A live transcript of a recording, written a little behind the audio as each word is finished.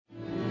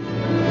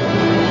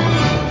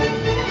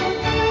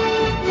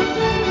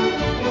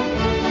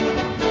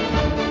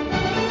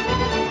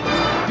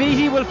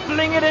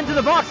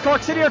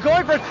Cork City are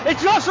going for it.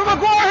 It's Joshua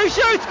Maguire who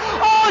shoots.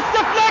 Oh, it's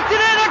deflected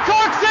in, and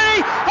Cork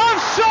City have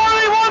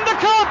surely won the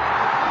cup.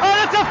 And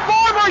it's a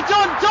former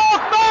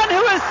Dundalk man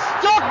who has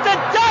stuck the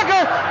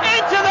dagger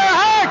into their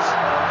heart.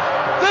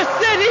 The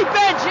City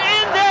bench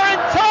in their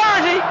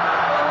entirety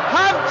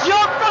have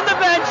jumped from the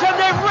bench and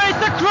they've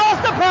raced across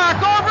the park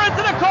over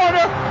into the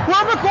corner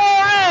where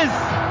Maguire is.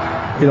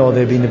 You know,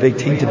 they've been a big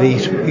team to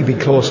beat. We've been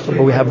close, but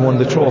we haven't won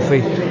the trophy.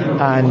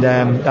 And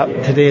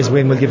today's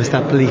win will give us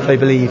that belief, I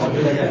believe.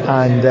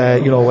 And,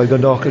 while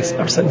Dundalk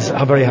are setting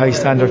a very high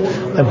standard,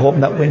 I'm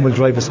hoping that win will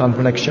drive us on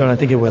for next year, and I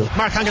think it will.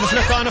 Mark Hankin to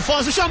flick on, and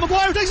falls to Sean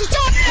Maguire, takes a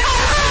shot!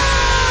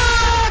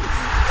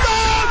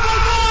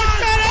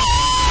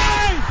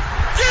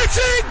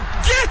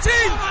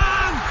 Getting!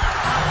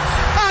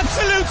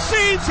 Absolute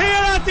scenes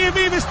here at the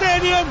Aviva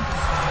Stadium.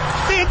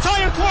 The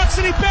entire Cork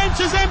City bench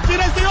is emptied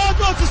as they all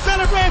go to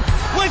celebrate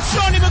with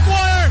Sean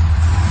Maguire.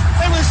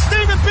 It was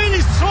Stephen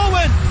Beatty's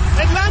throw-in.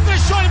 It landed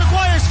at Sean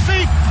Maguire's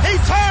feet. He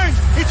turned,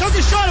 he took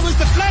a shot, it was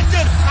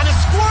deflected, and it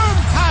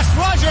squirmed past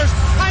Rogers.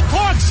 And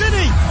Cork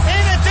City,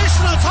 in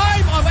additional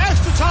time of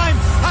extra time,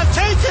 have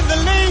taken the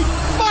lead.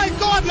 My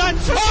God,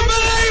 lads,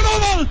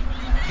 unbelievable!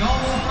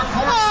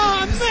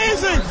 Oh,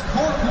 amazing!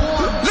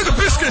 Look at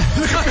Biscuit!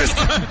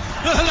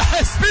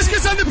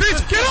 Biscuit's on the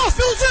pitch! Get off,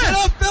 Bilze! Get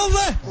off,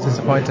 Bilze!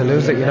 Disappointed to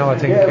lose it, I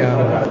think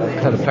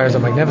the players are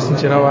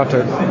magnificent,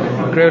 after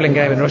a gruelling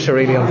game in Russia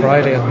really on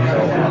Friday,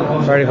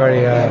 and very,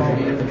 very,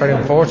 very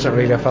unfortunate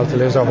really I felt to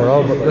lose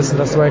overall, but listen,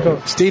 that's the way it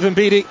goes. Stephen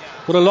Beatty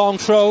with a long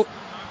throw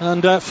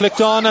and flicked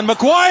on, and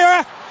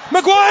Maguire has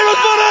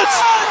won it!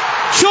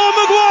 Sean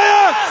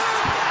Maguire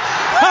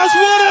has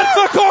won it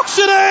for Cork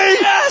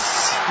City! Yes!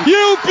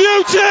 You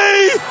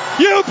beauty!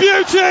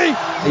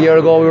 A year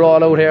ago we were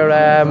all out here,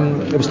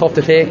 it was tough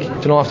to take,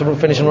 after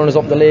finishing runners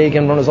up the league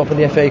and runners up in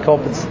the FA Cup,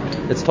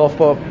 it's tough,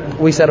 but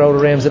we set out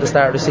our aims at the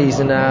start of the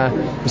season.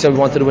 We said we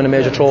wanted to win a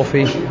major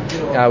trophy.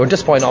 We're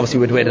disappointed obviously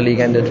with the way the league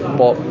ended,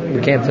 but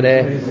we came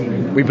today,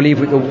 we believe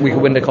we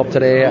could win the cup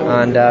today,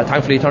 and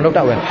thankfully it turned out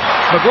that way.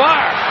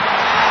 Maguire!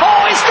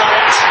 Oh, he's got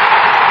it!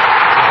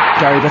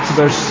 Gary, that's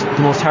about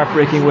the most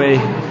heartbreaking way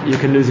you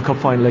can lose a cup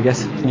final, I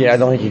guess. Yeah, I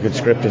don't think you could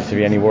script it to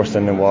be any worse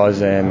than it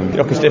was.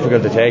 Look, it's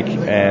difficult to take,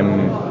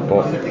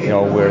 but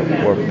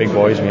we're big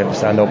boys and we have to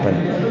stand up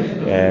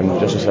and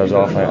dust ourselves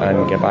off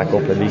and get back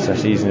up. At least our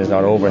season is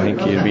not over. I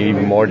think it'd be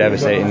even more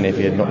devastating if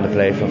you had nothing to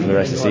play for the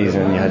rest of the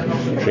season and you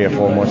had 3 or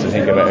 4 months to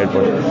think about it.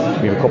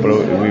 But we have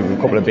a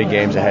couple of big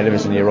games ahead of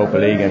us in the Europa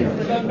League,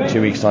 and in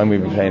 2 weeks' time we'll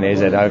be playing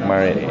AZ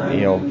Alkmaar,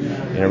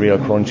 in a real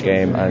crunch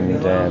game,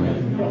 and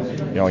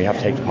you have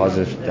to take the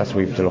positive. That's what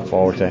we have to look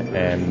forward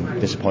to.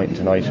 Disappointing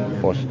tonight,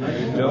 but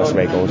that's the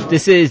way it goes.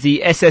 This is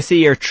the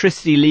SSE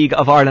Electricity League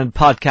of Ireland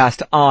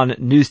podcast on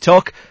News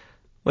Talk.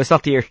 Well, it's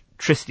not the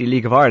Electricity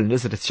League of Ireland,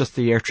 is it? It's just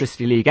the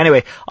Electricity League.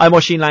 Anyway, I'm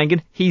Oisin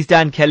Langan, he's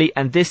Dan Kelly,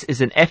 and this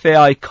is an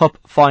FAI Cup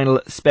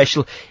final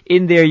special.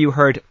 In there you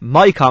heard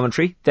my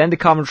commentary, then the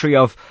commentary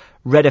of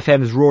Red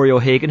FM's Rory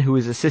O'Hagan, who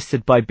is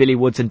assisted by Billy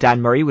Woods and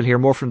Dan Murray. We'll hear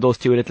more from those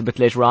two a little bit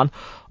later on.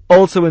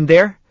 Also in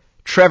there,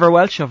 Trevor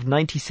Welch of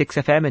 96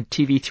 FM and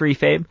TV3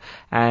 fame,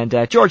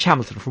 and George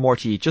Hamilton from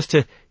RTE, just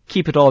to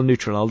keep it all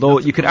neutral. Although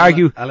you could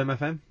argue,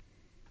 LMFM?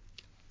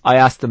 I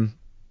asked them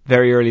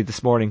very early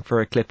this morning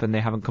for a clip and they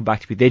haven't come back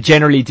to me. They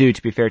generally do,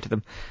 to be fair to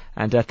them.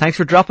 And thanks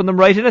for dropping them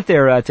right in it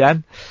there,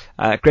 Dan.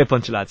 Great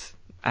bunch of lads.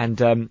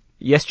 And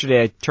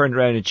yesterday I turned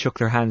around and shook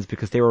their hands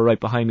because they were right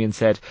behind me and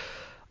said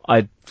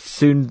I'd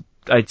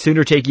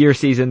sooner take your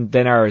season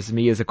than ours,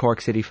 me as a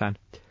Cork City fan.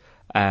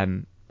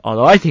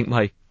 Although I think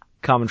my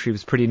commentary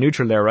was pretty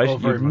neutral there, right? Oh,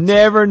 You'd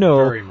never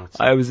know very much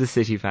so. I was a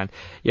City fan.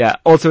 Yeah,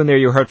 also in there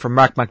you heard from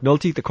Mark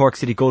McNulty, the Cork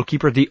City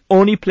goalkeeper, the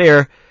only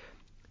player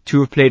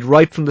to have played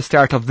right from the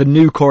start of the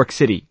new Cork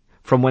City,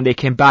 from when they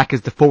came back as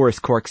the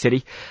Forest Cork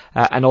City,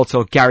 and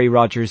also Gary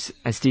Rogers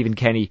and Stephen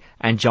Kenny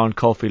and John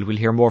Caulfield. We'll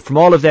hear more from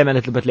all of them a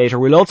little bit later.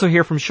 We'll also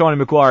hear from Sean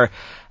Maguire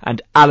and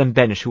Alan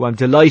Bennett, who I'm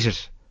delighted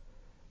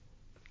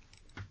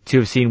to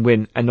have seen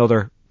win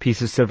another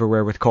piece of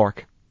silverware with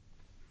Cork.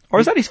 Or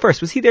is that his first?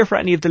 Was he there for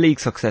any of the league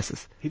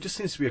successes? He just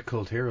seems to be a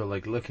cult hero.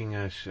 Like, looking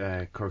at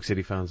Cork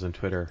City fans on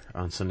Twitter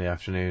on Sunday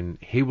afternoon,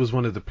 he was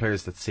one of the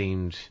players that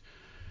seemed...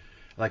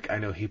 Like, I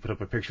know he put up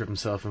a picture of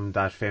himself in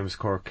that famous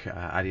Cork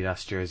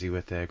Adidas jersey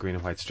with green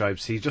and white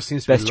stripes. He just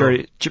seems to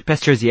be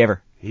best jersey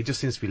ever. He just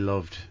seems to be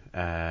loved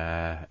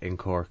in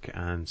Cork,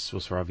 and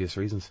was for obvious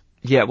reasons.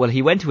 Yeah, well,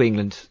 he went to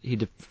England. He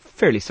had a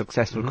fairly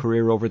successful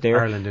career over there.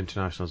 Ireland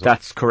international.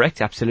 That's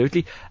correct,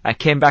 absolutely.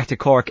 Came back to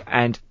Cork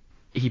and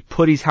he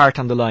put his heart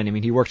on the line. I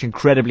mean, he worked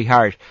incredibly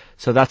hard,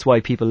 so that's why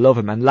people love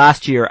him. And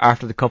last year,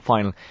 after the cup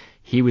final,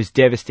 he was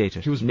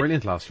devastated. He was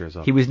brilliant last year as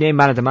well. He was named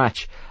man of the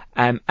match.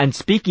 And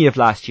speaking of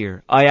last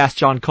year, I asked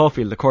John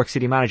Caulfield, the Cork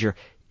City manager,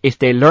 if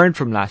they learned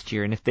from last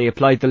year and if they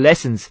applied the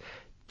lessons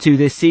to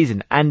this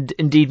season and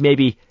indeed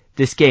maybe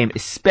this game,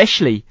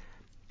 especially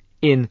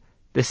in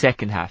the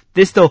second half.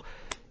 This, though,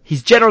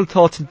 his general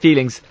thoughts and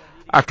feelings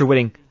after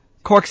winning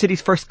Cork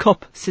City's first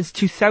cup since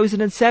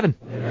 2007.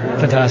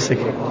 Fantastic.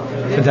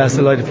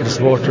 Delighted for the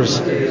supporters.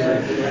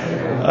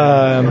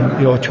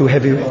 two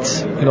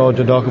heavyweights.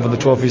 Dundalk have won the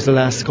trophies the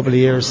last couple of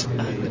years,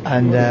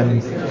 and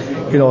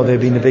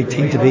they've been a big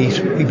team to beat.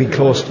 We've been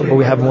close, but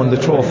we haven't won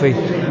the trophy.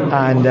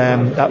 And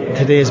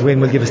today's win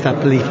will give us that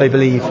belief, I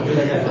believe.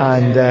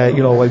 And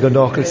while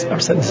Dundalk are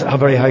setting a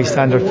very high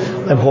standard,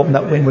 I'm hoping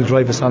that win will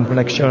drive us on for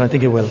next year, and I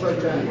think it will.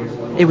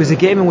 It was a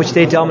game in which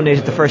they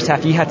dominated the first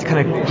half. You had to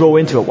kind of grow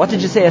into it. What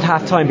did you say at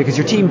half time? Because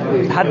your team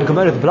hadn't come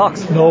out of the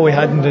blocks. No, we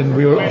hadn't, and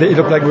it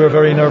looked like we were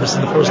very nervous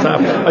in the first half.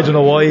 I don't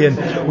know why,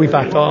 and we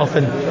backed off,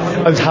 and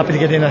I was happy to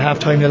get in at half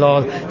time to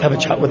have a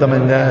chat with them,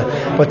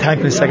 but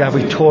thankfully the second half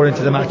we tore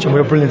into the match, and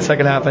we were brilliant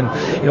second half, and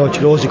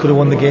Chidozie could have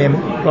won the game.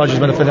 Rogers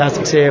made a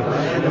fantastic save,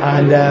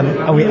 and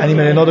he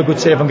made another good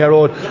save on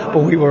Garrod,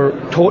 but we were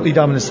totally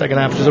dominant second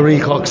half. It was a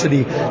real Cork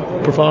City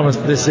performance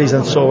for this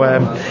season, so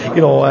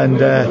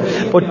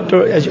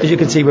but as you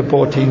can see with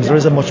both teams, there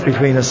isn't much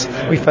between us.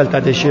 We felt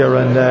that this year,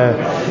 and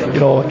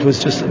it was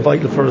just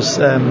vital for us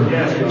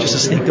just to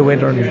sneak the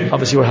winner, and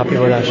obviously we're happy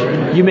with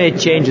that. You made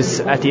changes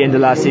at the end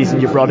of last season.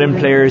 You brought in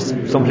players,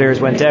 some players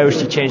went out,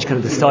 you changed kind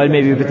of the style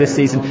maybe a bit this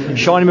season.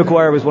 Sean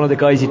Maguire was one of the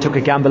guys you took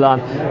a gamble on,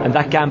 and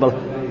that gamble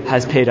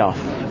has paid off.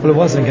 Well, it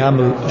wasn't a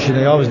gamble.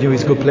 I always knew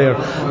he's a good player,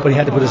 but he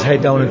had to put his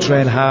head down and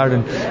train hard,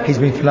 and he's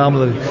been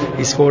phenomenal.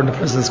 He scored in the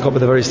President's Cup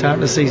at the very start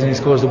of the season. He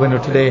scores the winner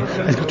today,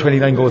 and he's got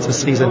 29 goals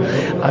this season,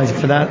 and he's a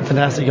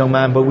fantastic young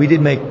man. But we did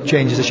make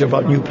changes this year,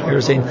 brought new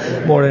players in,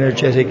 more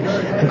energetic,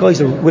 and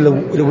guys with a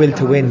will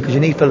to win, because you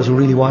need fellas who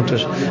really want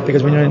it,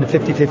 because when you're in a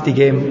 50-50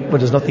 game where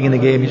there's nothing in the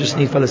game, you just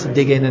need fellas to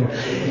dig in and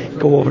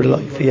go over the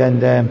life,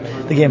 and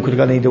the game could have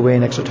gone either way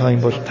in extra time,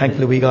 but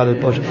thankfully we got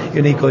it. But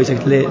you need guys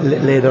that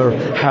lay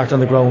their heart on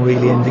the ground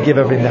really, and to give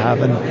everything they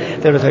have, and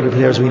they're the type of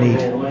players we need.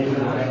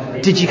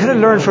 Did you kind of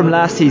learn from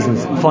last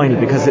season's final,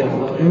 because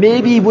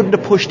maybe you wouldn't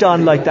have pushed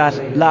on like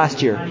that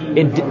last year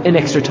in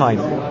extra time,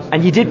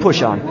 and you did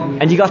push on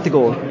and you got the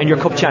goal and you're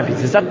cup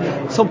champions? Is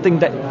that something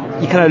that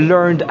you kind of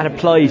learned and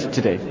applied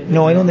today?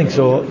 No, I don't think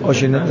so.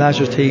 Last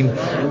year's team,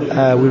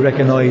 we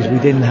recognised we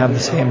didn't have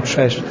the same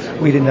threat,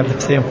 we didn't have the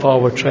same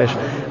forward threat,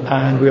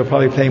 and we were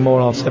probably playing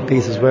more off set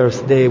pieces, whereas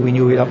today we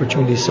knew we had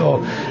opportunities.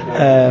 So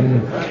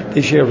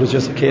this year was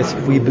just a case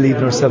of we believed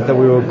in ourselves that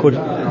we were good,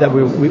 that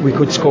we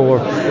could score,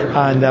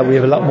 and that we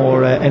have a lot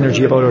more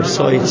energy about our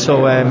side.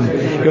 So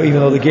even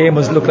though the game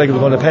looked like it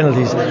was going to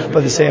penalties, but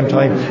at the same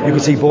time you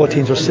could see both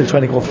teams were still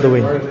trying to go for the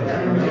win.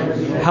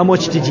 How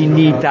much did you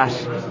need that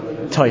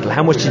title?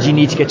 How much did you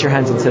need to get your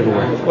hands on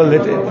silverware?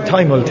 Well,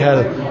 time will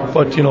tell,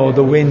 but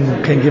the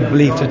win can give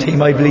belief to the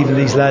team. I believe in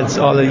these lads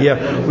all the year.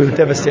 We were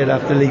devastated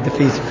after the league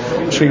defeat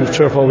 3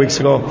 or 4 weeks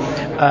ago,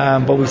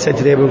 but we said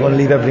today we were going to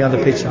leave everything on the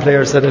pitch. The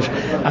players said it,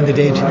 and they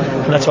did,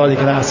 and that's all you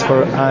can ask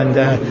for. And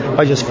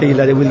I just feel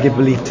that it will give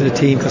belief to the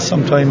team, because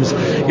sometimes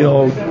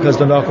because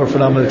Dundalk are a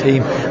phenomenal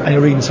team and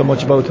you're reading so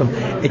much about them,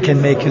 it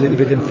can make you a little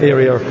bit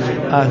inferior,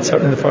 and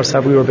certainly in the first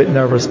half we were a bit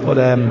nervous, but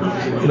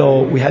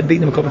we had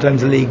beaten them a couple of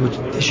times in the league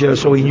this year,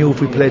 so we knew if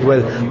we played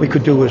well we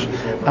could do it,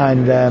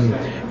 and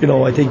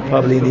I think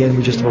probably in the end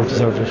we just about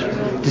deserved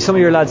it. Do some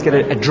of your lads get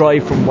a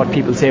drive from what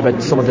people say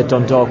about some of the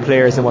Dundalk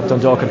players and what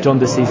Dundalk have done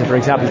this season? For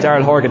example,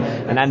 Darrell Horgan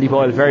and Andy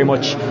Boyle very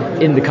much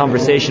in the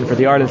conversation for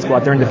the Ireland squad.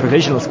 They're in the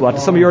provisional squad. Do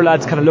some of your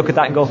lads kind of look at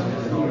that and go,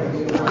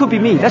 that could be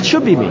me, that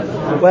should be me?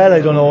 Well,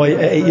 I don't know.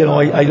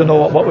 I don't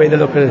know what way they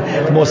look at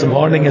it. The most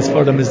important thing is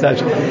for them is that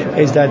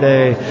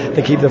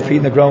they keep their feet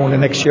in the ground,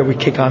 and next year we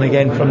kick on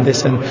again from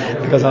this, and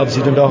because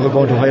obviously Dundalk are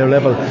going to a higher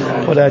level.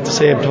 But at the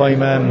same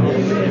time,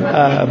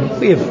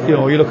 we have,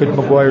 you look at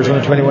Maguire's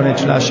under 21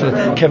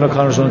 international, Kevin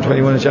O'Connor's under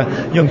 21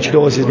 international, young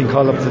Chidozie has been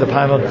called up to the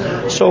panel.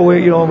 So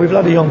we've a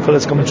lot of young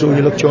fellas coming through.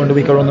 You look during the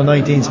week around the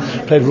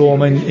 19s, played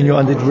Roma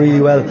and did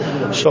really well.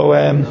 So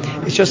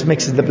it just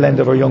mixes the blend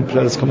of our young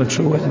players coming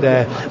through and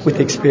with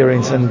the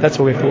experience, and that's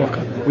what we have to work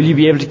on. Will you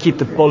be able to keep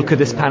the bulk of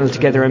this panel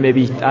together and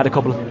maybe add a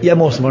couple? Yeah,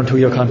 most of them are on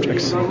 2-year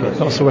contracts,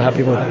 so we're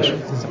happy with that.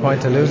 It's a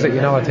point to lose it,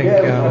 I think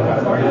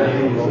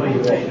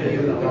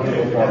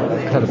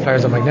the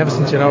players are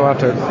magnificent,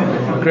 after a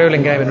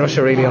gruelling game in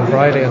Russia really on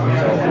Friday,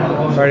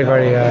 and very,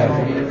 very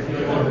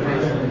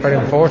very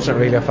unfortunate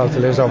really, I felt, to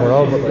lose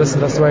overall, but listen,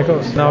 that's the way it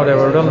goes. No, they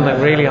were running it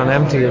really on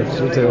empty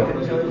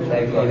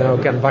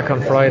getting back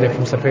on Friday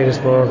from St.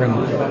 Petersburg and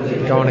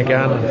going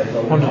again,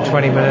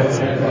 120 minutes.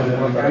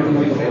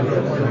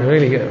 We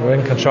were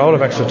in control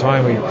of extra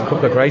time. We had a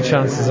couple of great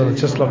chances, and it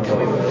just looked like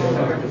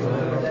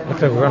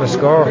we were going to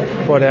score.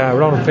 But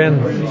Ronan Finn,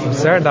 I'm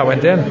certain that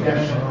went in.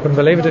 Couldn't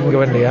believe it didn't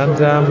go in the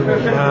end.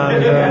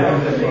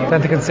 And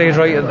then to concede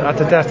right at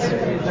the death,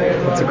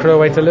 it's a cruel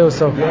way to lose.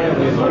 So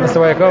that's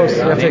the way it goes.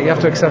 You have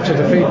to accept your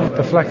defeat.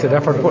 Deflected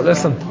effort. But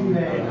listen,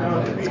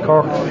 it's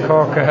Cork.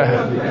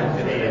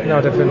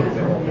 They've been,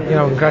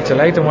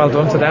 congratulate them, well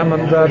done to them,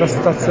 and that's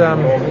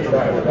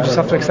we just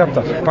have to accept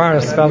that.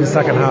 Barnes spelled in the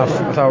second half.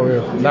 I thought we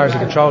were largely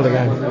controlled the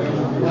game.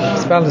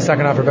 Spelled in the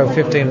second half for about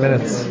 15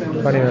 minutes,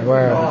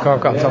 where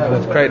Cork got on top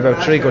of it, created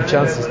about 3 good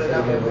chances,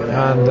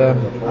 and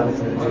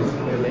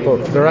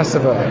but for the rest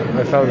of it,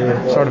 I felt we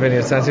were sort of in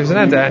a sense it was an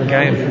end-to-end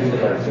game.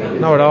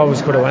 No, it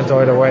always could have went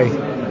either way.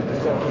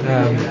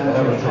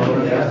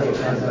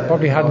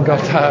 probably hadn't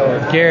got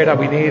that gear that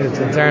we needed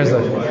in terms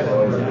of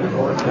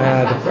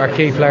our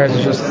key players.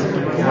 Are just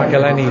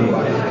McElhenney,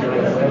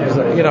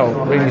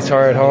 really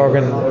tired.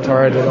 Horgan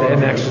tired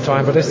in extra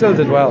time, but they still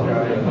did well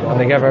and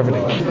they gave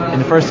everything. In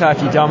the first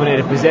half you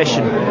dominated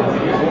possession,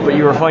 but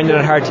you were finding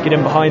it hard to get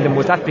in behind them.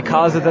 Was that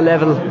because of the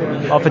level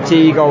of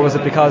fatigue, or was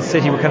it because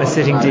City were kind of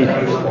sitting deep?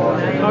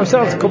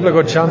 Ourselves a couple of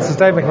good chances.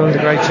 Dave McMillan had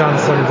a great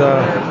chance, and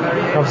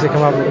obviously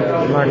come up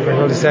Mark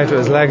McNulty saved with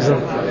his legs,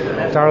 and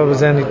Darrell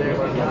was in, he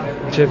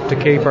chipped the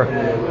keeper.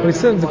 But we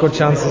still had good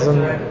chances,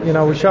 and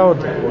we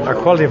showed our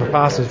quality of our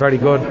pass was very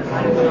good.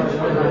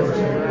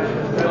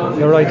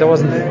 You're right,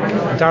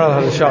 Darrell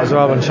had a shot as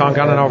well when Sean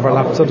Gannon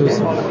overlapped, so there was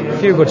a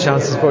few good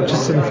chances, but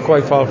just didn't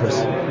quite fall for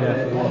us.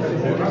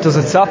 Does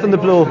it soften the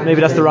blow?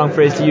 Maybe that's the wrong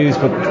phrase to use,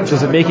 but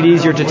does it make it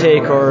easier to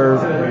take, or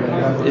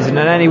is it in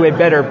any way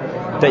better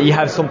that you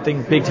have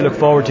something big to look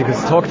forward to?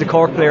 Because talking to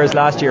Cork players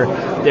last year,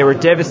 they were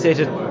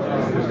devastated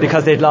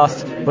because they'd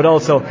lost, but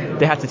also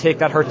they had to take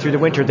that hurt through the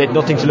winter. They had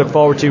nothing to look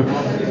forward to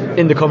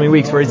in the coming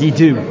weeks, whereas you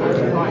do.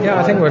 Yeah,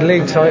 I think we're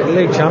league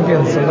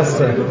champions, and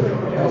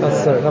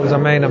that was our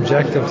main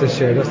objective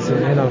this year. That's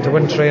to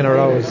win 3 in a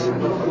row is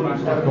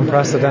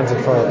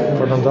unprecedented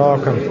for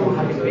Dundalk, and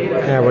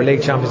we're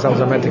league champions. That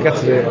was our main, to get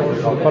to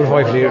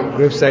qualify for the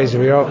group stage of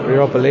the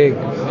Europa League.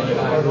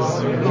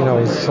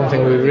 Is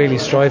something we really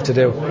strive to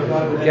do.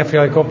 The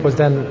FAI Cup was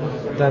then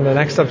the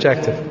next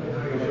objective,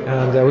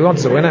 and we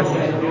wanted to win it,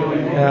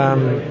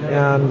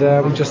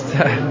 and we just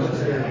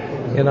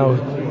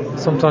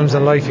sometimes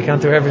in life you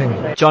can't do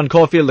everything. John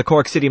Caulfield, the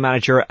Cork City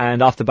manager,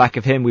 and off the back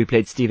of him we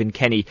played Stephen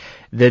Kenny,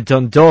 the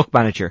Dundalk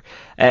manager.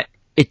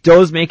 It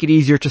does make it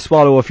easier to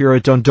swallow if you're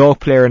a Dundalk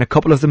player, and a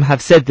couple of them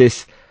have said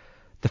this,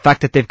 the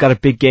fact that they've got a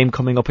big game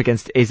coming up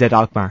against AZ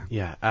Alkmaar.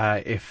 Yeah,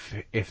 if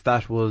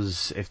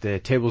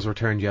the tables were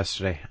turned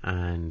yesterday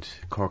and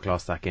Cork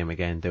lost that game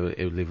again, it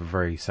would leave a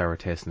very sour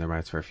taste in their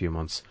mouths for a few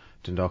months.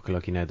 Dundalk are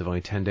lucky now they've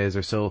only 10 days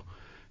or so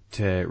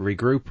to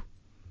regroup.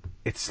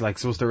 It's like,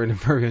 suppose they're in a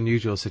very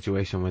unusual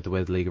situation with the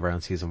way the League of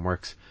Ireland season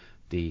works.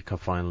 The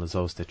cup final is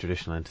always the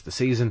traditional end to the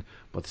season,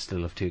 but they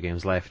still have 2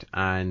 games left,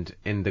 and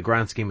in the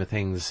grand scheme of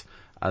things,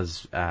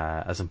 as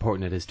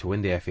important it is to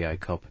win the FAI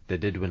Cup, they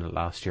did win it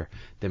last year.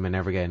 They may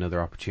never get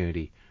another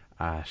opportunity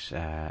at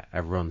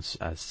a run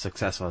as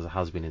successful as it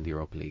has been in the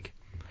Europa League.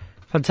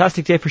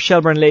 Fantastic day for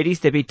Shelbourne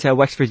ladies. They beat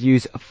Wexford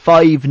Youths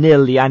 5-0.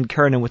 Leanne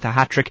Kernan with a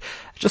hat-trick.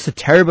 Just a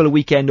terrible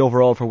weekend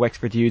overall for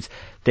Wexford Youths.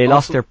 They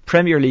lost their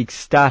Premier League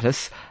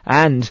status,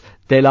 and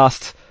they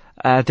lost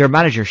their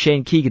manager,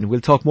 Shane Keegan. We'll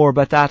talk more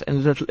about that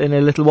in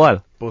a little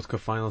while. Both cup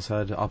finals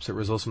had opposite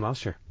results from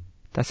last year.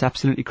 That's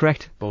absolutely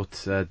correct.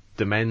 Both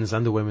the men's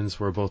and the women's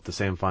were both the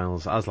same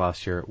finals as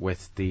last year,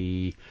 with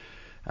the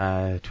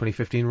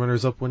 2015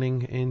 runners-up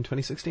winning in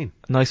 2016.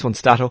 Nice one,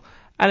 Stato.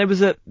 And it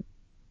was a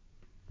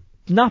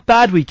not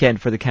bad weekend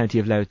for the County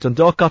of Louth.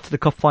 Dundalk got to the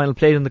cup final,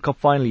 played in the cup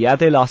final. Yeah,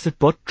 they lost it,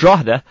 but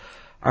Drogheda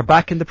are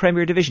back in the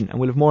Premier Division, and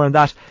we'll have more on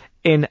that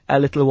in a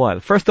little while.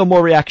 First, though,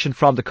 more reaction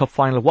from the cup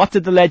final. What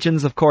did the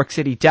legends of Cork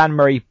City, Dan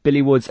Murray,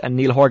 Billy Woods and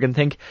Neil Horgan,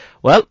 think?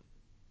 Well,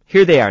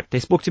 here they are. They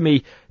spoke to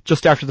me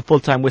just after the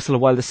full-time whistle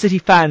while the City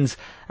fans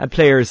and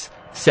players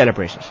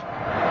celebrated.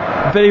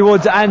 Billy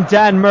Woods and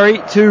Dan Murray,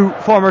 2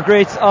 former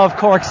greats of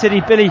Cork City.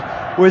 Billy,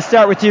 we'll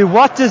start with you.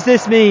 What does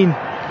this mean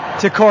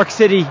to Cork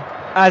City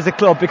as a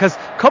club? Because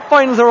cup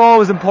finals are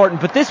always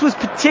important, but this was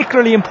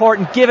particularly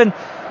important given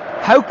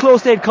how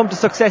close they had come to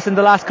success in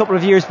the last couple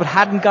of years but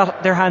hadn't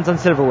got their hands on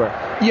silverware.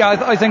 Yeah,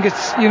 I think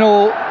it's,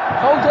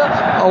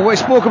 I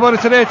spoke about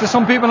it today to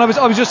some people, and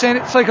I was just saying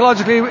it,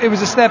 psychologically it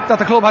was a step that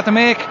the club had to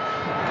make.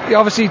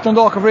 Obviously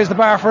Dundalk have raised the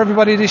bar for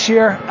everybody this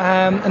year,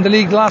 in the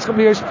league the last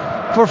couple of years.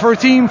 For a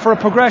team, for a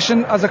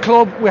progression as a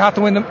club, we had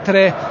to win them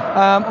today.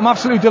 I'm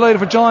absolutely delighted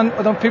for John.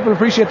 I think people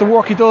appreciate the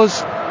work he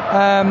does.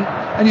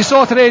 And you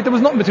saw today there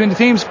was nothing between the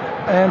teams,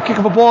 kick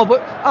of a ball,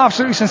 but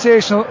absolutely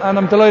sensational, and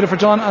I'm delighted for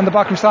John and the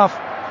backroom staff.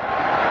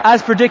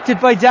 As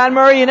predicted by Dan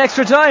Murray in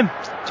extra time.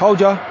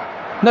 Told you,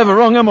 never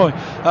wrong, am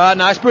I?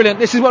 No, it's brilliant.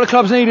 This is what the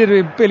club's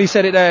needed. Billy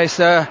said it there. It's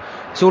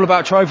all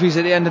about trophies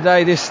at the end of the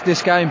day.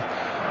 This game,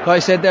 like I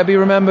said, they'll be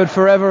remembered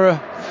forever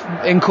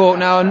in Cork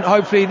now, and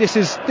hopefully this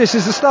is the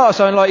start of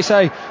something. Like you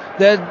say,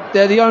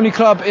 they're the only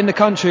club in the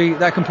country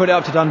that can put it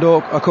up to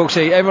Dundalk or Cork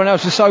City. Everyone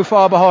else is so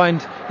far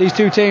behind. These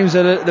 2 teams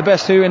are the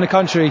best 2 in the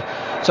country.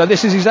 So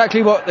this is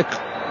exactly what the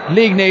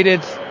league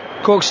needed,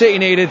 Cork City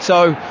needed.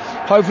 So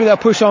hopefully they'll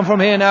push on from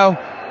here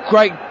now.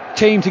 Great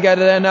team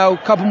together there now.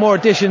 Couple more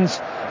additions,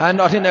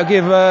 and I think they'll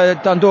give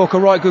Dundalk a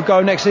right good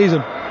go next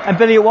season. And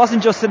Billy, it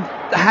wasn't just a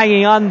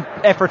hanging on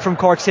effort from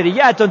Cork City.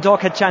 Yeah, Dundalk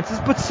had chances,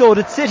 but so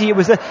did City. It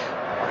was a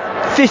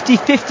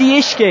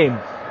 50-50-ish game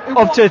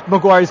up to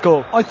Maguire's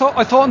goal. I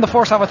thought in the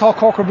first half, I thought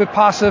Cork were a bit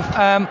passive.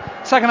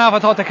 Second half, I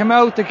thought they came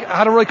out, they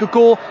had a right good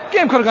goal.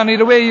 Game could have gone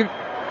either way.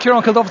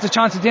 Kieran Kilduff has a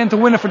chance at the end to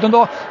win it for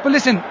Dundalk. But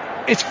listen,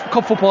 it's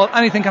cup football,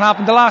 anything can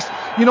happen.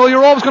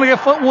 You're always going to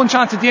get one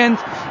chance at the end,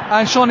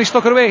 and Shawnee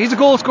stuck it away. He's a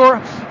goal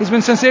scorer. He's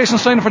been sensational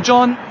signing for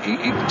John.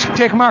 He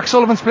taking Mark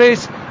Sullivan's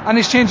place, and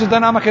he's changed the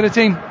dynamic of the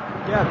team.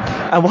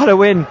 Yeah, and what a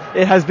win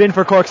it has been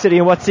for Cork City,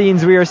 and what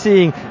scenes we are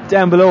seeing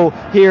down below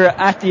here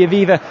at the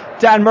Aviva.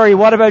 Dan Murray,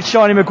 what about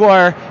Seanie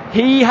Maguire?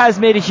 He has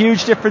made a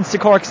huge difference to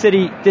Cork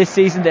City this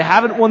season. They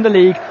haven't won the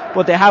league,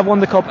 but they have won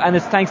the cup, and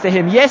it's thanks to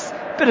him. Yes,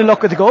 bit of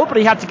luck with the goal, but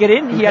he had to get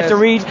in. He had to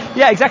read.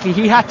 Yeah, exactly.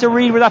 He had to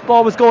read where that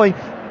ball was going,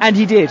 and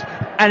he did.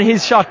 And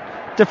his shot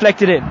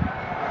deflected in.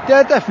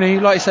 Yeah, definitely.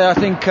 Like I say, I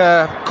think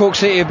Cork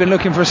City have been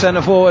looking for a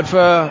centre forward for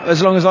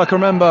as long as I can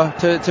remember,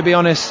 to be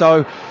honest.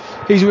 So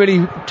he's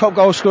really top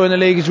goal scorer in the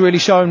league. He's really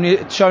shown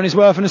his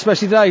worth, and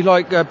especially today,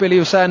 like Billy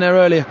was saying there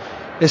earlier,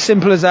 as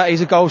simple as that,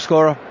 he's a goal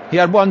scorer. He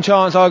had one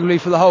chance,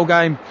 arguably, for the whole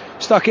game,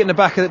 stuck it in the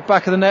back of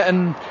the net,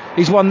 and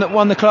he's won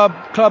the club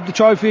the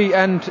trophy.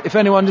 And if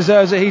anyone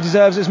deserves it, he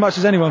deserves it as much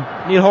as anyone.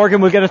 Neil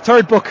Horgan will get a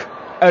third book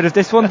out of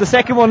this one. The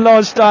second one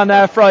launched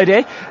on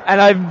Friday,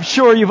 and I'm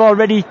sure you've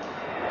already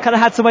kind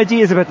of had some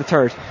ideas about the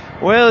third.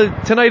 Well,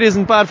 tonight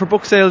isn't bad for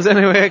book sales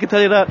anyway, I can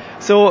tell you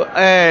that. So,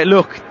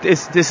 look,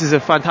 this is a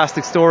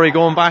fantastic story,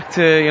 going back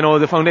to,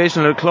 the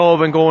foundation of the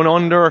club and going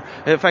under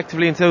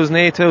effectively in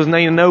 2008,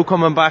 2009, and now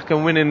coming back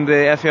and winning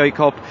the FAI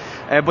Cup.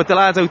 But the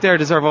lads out there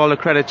deserve all the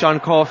credit.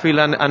 John Caulfield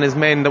and his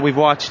men that we've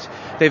watched,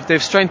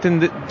 they've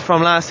strengthened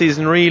from last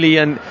season really,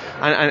 and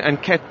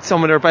kept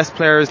some of their best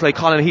players like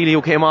Colin Healy,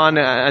 who came on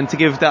and to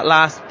give that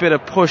last bit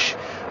of push.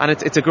 And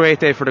it's a great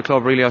day for the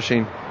club, really,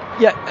 Oisín.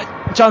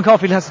 Yeah, John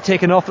Caulfield has to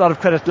take an awful lot of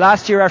credit.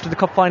 Last year after the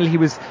cup final he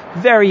was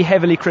very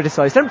heavily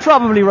criticised, and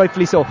probably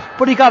rightfully so,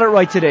 but he got it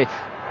right today.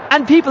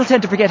 And people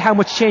tend to forget how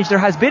much change there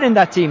has been in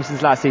that team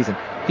since last season.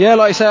 Yeah,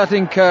 like I say, I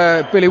think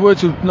Billy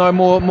Woods would know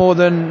more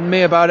than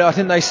me about it. I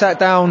think they sat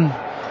down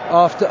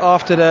after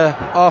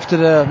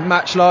the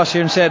match last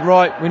year and said,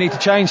 right, we need to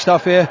change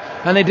stuff here,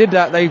 and they did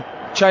that. They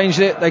changed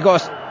it. They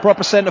got a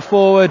proper centre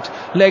forward,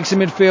 legs in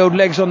midfield,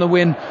 legs on the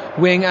wing,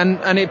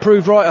 and it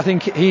proved right. I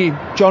think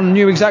John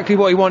knew exactly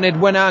what he wanted,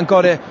 went out and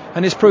got it,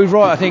 and it's proved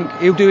right. I think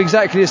he'll do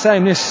exactly the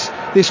same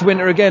this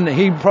winter again.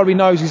 He probably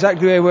knows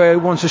exactly where he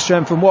wants to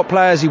strengthen, what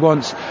players he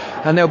wants,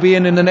 and they'll be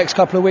in the next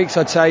couple of weeks,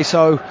 I'd say.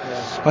 So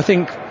yeah. I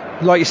think,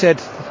 like you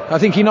said, I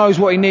think he knows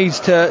what he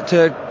needs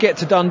to get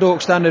to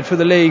Dundalk standard for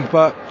the league,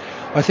 but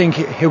I think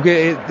he'll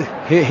get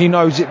it. He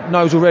knows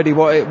already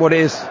what it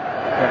is.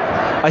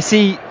 I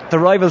see the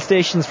rival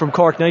stations from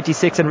Cork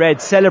 96 and Red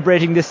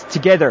celebrating this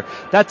together.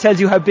 That tells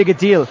you how big a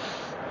deal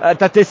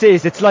that this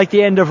is. It's like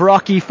the end of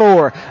Rocky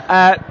 4.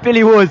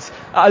 Billy Woods,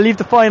 I'll leave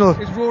the final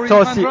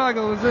thoughts to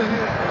you. Is it?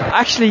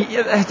 Actually,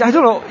 I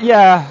don't know.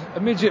 Yeah, a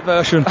midget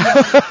version.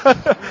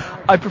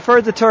 I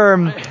prefer the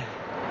term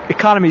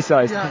economy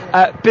size.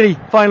 Yeah. Billy,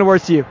 final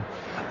words to you.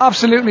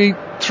 Absolutely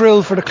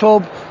thrilled for the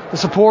club, the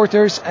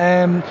supporters. 3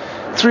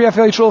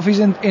 FAI trophies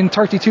in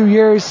 32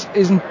 years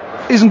isn't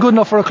good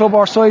enough for a club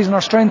our size and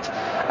our strength.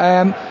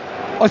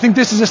 I think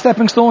this is a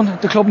stepping stone.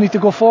 The club need to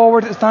go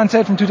forward. As Dan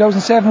said, from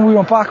 2007 we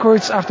went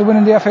backwards. After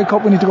winning the FA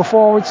Cup we need to go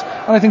forwards,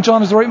 and I think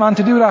John is the right man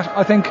to do that.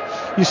 I think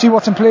you see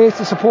what's in place,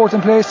 the support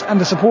in place,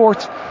 and the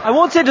support. I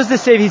won't say does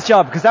this save his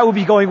job, because that would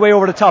be going way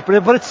over the top,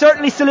 but it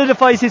certainly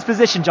solidifies his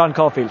position, John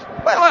Caulfield.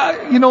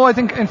 Well, I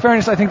think in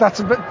fairness, I think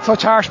that's a bit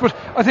touch harsh, but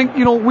I think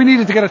we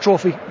needed to get a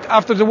trophy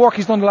after the work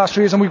he's done the last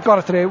 3 years, and we've got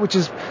it today, which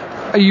is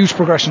a huge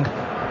progression.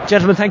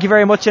 Gentlemen, thank you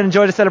very much and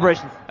enjoy the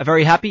celebrations. A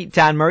very happy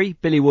Dan Murray,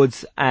 Billy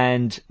Woods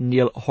and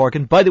Neil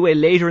Horgan. By the way,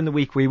 later in the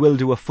week we will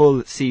do a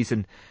full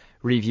season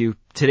review.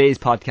 Today's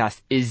podcast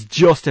is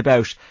just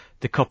about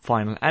the cup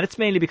final, and it's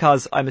mainly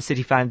because I'm a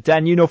City fan.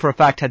 Dan, you know for a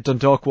fact, had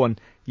Dundalk won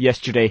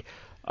yesterday,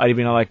 I'd have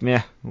been like,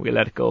 meh, we'll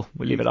let it go.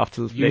 We'll leave it off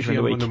till later in the week. Usually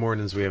on Monday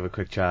mornings we have a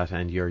quick chat,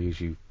 and you're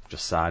usually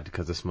just sad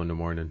because it's Monday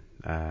morning.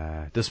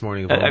 This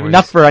morning of all mornings,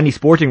 not for any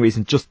sporting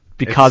reason, just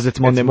because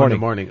it's Monday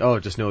morning. Oh,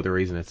 just know the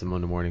reason it's a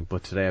Monday morning.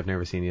 But today I've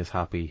never seen you as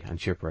happy and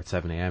chipper at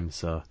 7 a.m.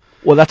 So,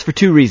 well, that's for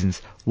 2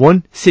 reasons.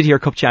 1, City are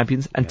cup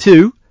champions, and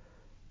 2,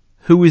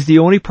 who is the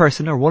only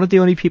person or one of the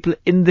only people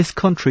in this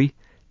country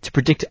to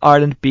predict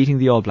Ireland beating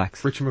the All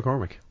Blacks? Richie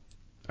McCormick.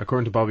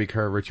 According to Bobby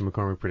Kerr, Richie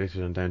McCormick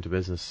predicted on Down to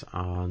Business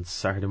on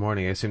Saturday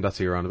morning. I assume that's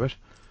who you're on about?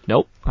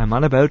 Nope, I'm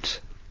on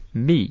about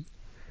me.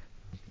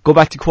 Go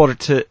back to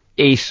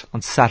 7:45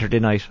 on Saturday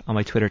night on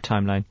my Twitter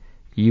timeline.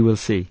 You will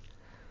see.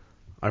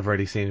 I've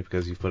already seen it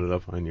because you put it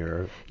up on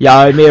your... Yeah,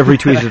 I may have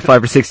retweeted it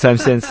 5 or 6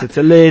 times since. It's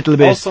a little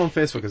bit... Also on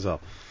Facebook as well.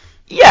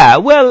 Yeah,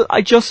 well,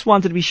 I just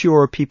wanted to be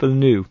sure people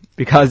knew,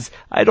 because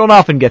I don't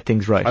often get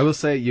things right. I will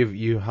say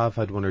you have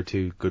had 1 or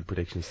 2 good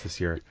predictions this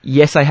year.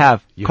 Yes, I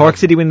have. Cork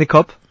City win the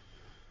cup.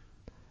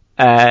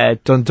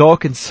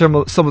 Dundalk in some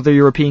of the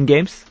European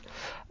games.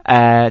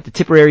 The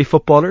Tipperary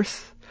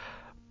footballers.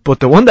 But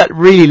the one that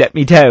really let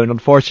me down,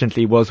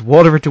 unfortunately, was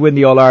Waterford to win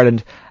the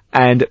All-Ireland.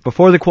 And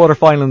before the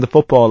quarter-final in the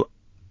football,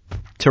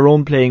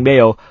 Tyrone playing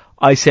Mayo,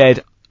 I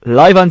said,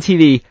 live on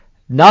TV,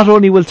 not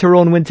only will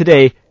Tyrone win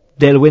today,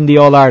 they'll win the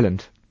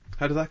All-Ireland.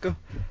 How did that go?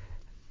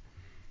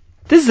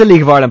 This is a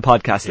League of Ireland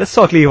podcast. Let's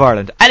talk League of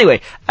Ireland.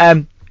 Anyway,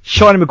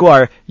 Sean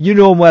Maguire, you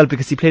know him well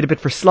because he played a bit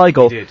for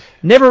Sligo. He did.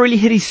 Never really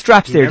hit his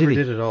straps there, did he?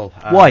 Never did at all.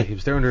 Why? He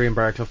was there under Ian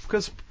Barclough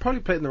because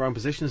probably played in the wrong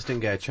positions,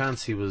 didn't get a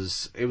chance. It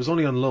was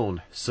only on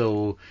loan,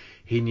 so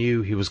he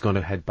knew he was going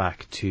to head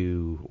back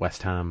to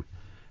West Ham.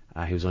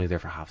 He was only there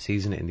for half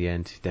season in the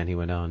end. Then he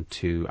went on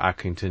to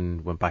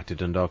Accrington, went back to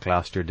Dundalk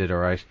last year, did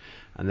alright,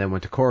 and then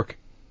went to Cork.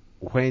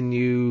 When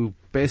you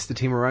based the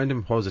team around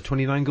him, what was it,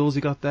 29 goals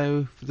he got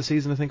now for the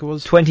season, I think it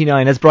was?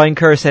 29, as Brian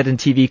Kerr said in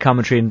TV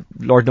commentary, and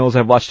Lord knows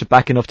I've watched it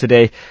back enough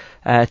today.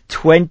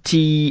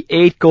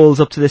 28 goals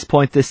up to this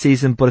point this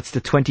season, but it's the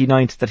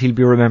 29th that he'll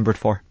be remembered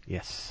for.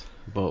 Yes,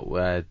 but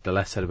the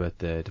less said about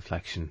the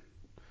deflection.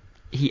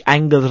 He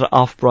angled it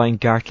off Brian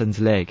Gartland's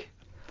leg.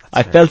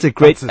 I felt a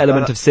great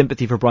element of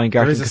sympathy for Brian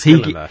Gartland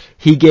because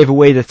he gave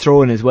away the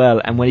throw-in as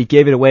well, and when he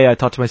gave it away I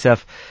thought to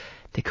myself,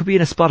 they could be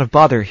in a spot of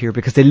bother here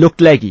because they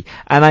looked leggy.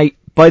 And I,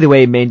 by the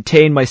way,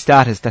 maintain my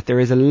status that there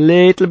is a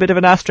little bit of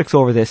an asterisk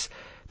over this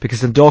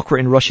because Dundalk were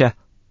in Russia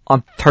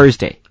on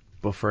Thursday.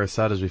 But for as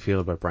sad as we feel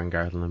about Brian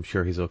Gartland, I'm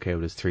sure he's okay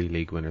with his 3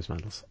 league winners'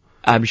 medals.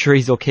 I'm sure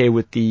he's okay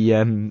with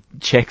the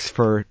checks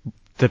for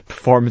the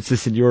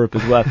performances in Europe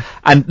as well.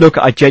 And look,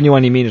 I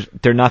genuinely mean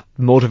it. They're not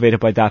motivated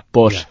by that,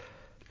 but... Yeah.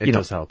 It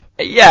does help.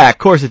 Yeah, of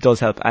course it does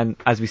help. And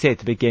as we say,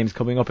 the big game's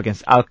coming up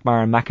against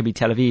Alkmaar and Maccabi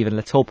Tel Aviv, and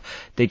let's hope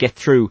they get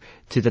through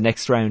to the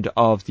next round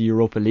of the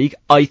Europa League.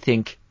 I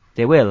think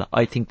they will.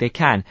 I think they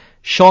can.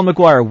 Sean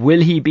Maguire, will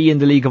he be in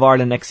the League of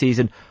Ireland next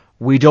season?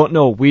 We don't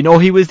know. We know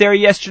he was there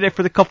yesterday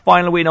for the cup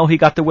final. We know he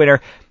got the winner.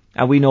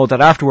 And we know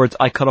that afterwards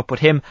I caught up with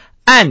him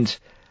and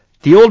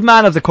the old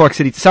man of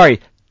the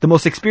the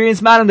most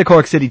experienced man in the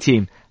Cork City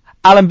team,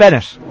 Alan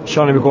Bennett.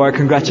 Sean Maguire,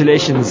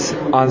 congratulations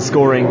on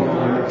scoring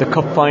the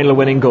cup final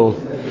winning goal.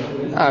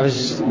 It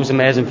was an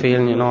amazing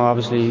feeling, you know.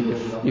 Obviously,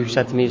 if you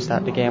said to me to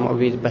start the game, what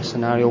would be the best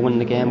scenario? Winning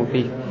the game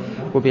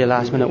would be a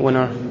last minute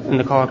winner in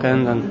the Cork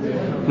end, and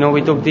you know, we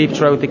dug deep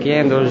throughout the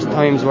game. There was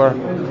times where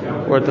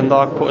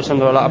Dundalk put us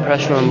under a lot of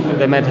pressure and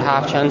they made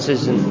half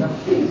chances, and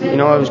you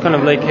know, it was kind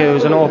of like it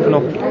was an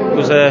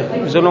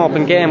an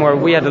open game where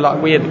we had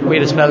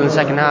a spell in the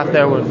second half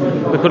there where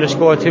we could have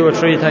scored 2 or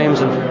 3 times.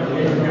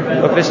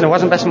 And look, listen, it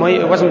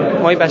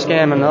wasn't my best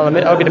game, and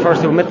I'll be the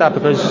first to admit that,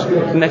 because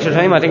in extra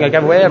time I think I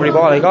gave away every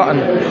ball I got,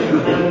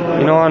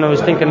 and you know, and I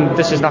was thinking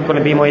this is not going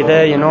to be my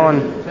day, you know,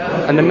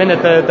 and the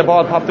minute the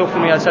ball popped up for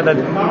me, I said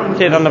I'd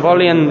hit it on the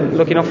volley, and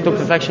lucky enough it took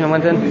deflection and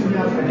went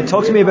in.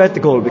 Talk to me about the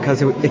goal,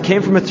 because it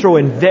came from a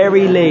throw-in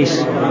very late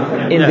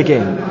in the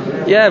game.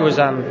 Yeah, it was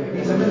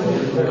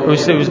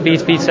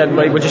Beats said,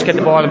 right, we'll just get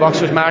the ball in the box.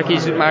 It was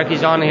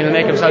Marquis on, and he'll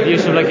make himself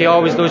useful like he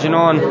always does, you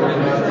know, and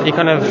he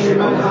kind of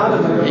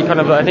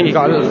I think he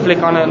got a little flick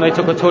on it, and I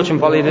took a touch and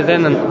volleyed it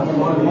in, and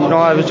you know,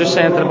 I was just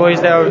saying to the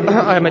boys there,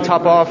 I had my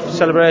top off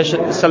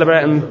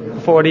celebrating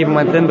before it even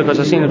went in, because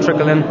I seen it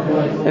trickle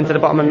into the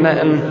bottom of the net.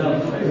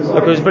 And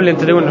look, it was brilliant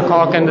to do in the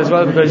Cork end as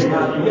well, because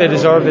they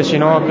deserve this, you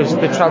know, because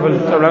they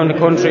travelled around the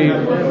country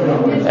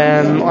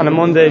on a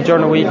Monday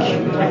during the week,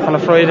 on a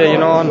Friday, you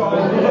know, and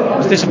it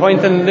was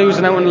disappointing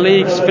losing out in the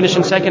league,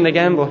 finishing second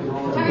again, but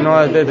you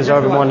know, they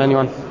deserve it more than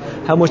anyone.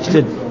 How much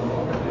did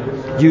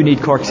you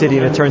need Cork City,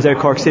 and it turns out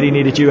Cork City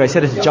needed you? I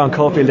said it to John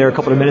Caulfield there a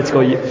couple of minutes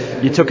ago,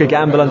 you took a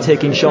gamble on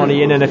taking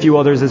Shawnee in and a few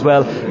others as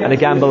well, and a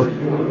gamble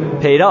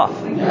paid off,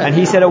 and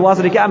he said it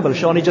wasn't a gamble.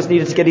 Shawnee just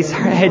needed to get his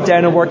head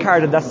down and work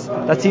hard, and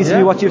that seems to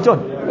be what you've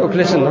done. Look,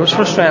 listen, it was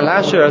frustrating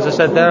last year, as I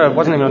said there. I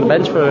wasn't even on the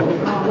bench for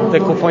the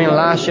cup final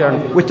last year.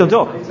 With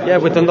Dundalk? Yeah,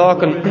 with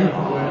Dundalk, and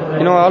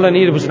you know, all I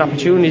needed was an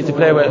opportunity to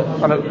play with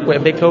a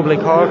big club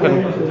like Cork,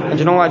 and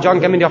you know what, John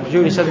gave me the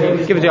opportunity. He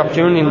said, give it the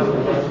opportunity,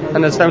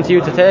 and it's down to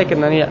you to take it.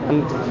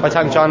 And I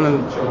thank John,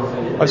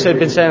 and I've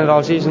been saying it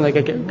all season, like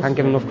I can't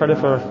give him enough credit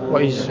for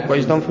what he's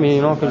done for me,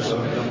 you know, because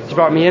he's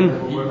brought me in.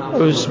 I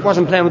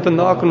wasn't playing with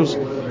Dundalk, and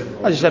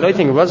as you said, I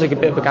think it was like a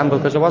bit of a gamble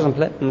because I wasn't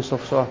playing and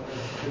stuff. So,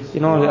 you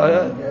know,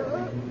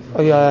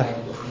 I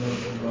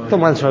done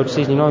well throughout the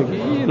season.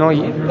 You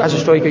know, as a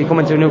striker, you come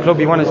into a new club,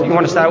 you want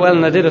to start well,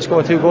 and I did. I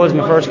scored 2 goals in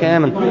my first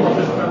game, and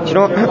you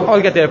know,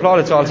 I'll get the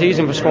plaudits all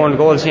season for scoring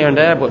goals here and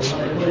there, but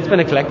it's been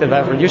a collective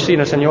effort. You've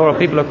seen us in Europe.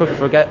 People are quick to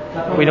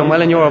forget we done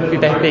well in Europe. We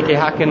beat BK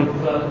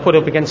Häcken, put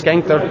up against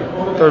Genk.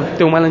 They're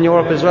doing well in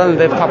Europe as well, and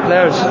they've top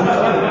players.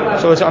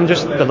 So I'm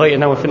just delighted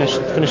now we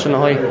finished on a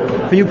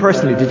high. For you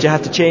personally, did you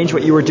have to change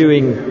what you were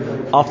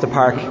doing off the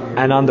park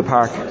and on the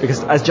park?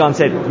 Because as John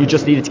said, you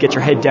just needed to get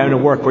your head down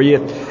and work.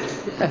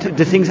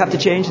 Did things have to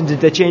change, and did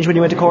they change when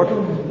you went to Cork?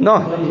 No,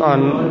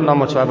 not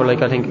whatsoever.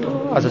 Like, I think,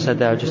 as I said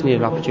there, I just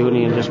needed an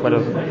opportunity, and just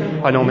whether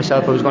I know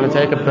myself I was going to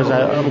take it, because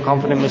I'm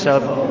confident in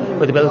myself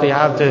with the ability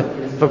I have to.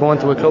 If I go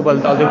into a club,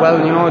 I'll do well.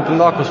 And you know,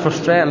 Dundalk was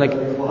frustrating. Like,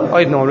 I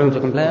had no room to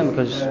complain,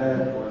 because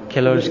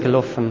Killers,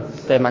 Killuff and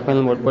Dave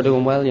McMillan were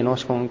doing well, you know,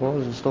 scoring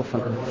goals and stuff,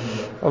 and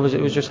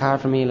it was just hard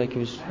for me. Like, it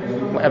was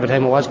every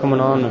time I was coming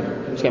on,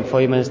 I was getting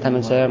 5 minutes, 10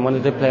 minutes there, and when I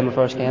did play my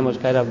first game I was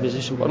played out of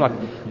position, but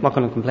I'm not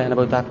going to complain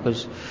about that,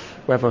 because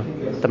wherever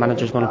the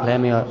manager's going to play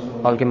me,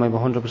 I'll give my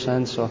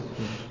 100%. So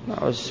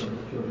that was,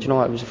 you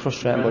know, it was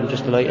frustrating, but I'm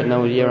just delighted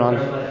now a year on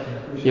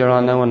year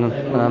on now, and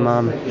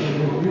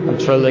I'm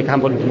thrilled. I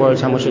can't put into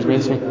words how much it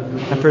means to me.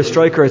 And for a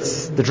striker,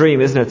 it's the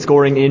dream, isn't it?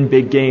 Scoring in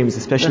big games,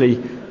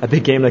 especially a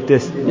big game like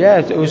this. Yeah,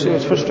 it was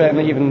frustrating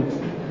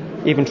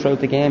even throughout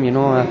the game. You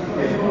know,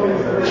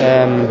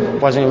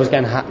 it was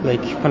getting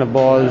kind of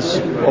balls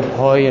up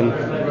high and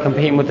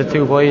competing with the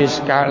two boys,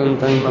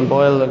 Garland and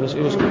Boyle.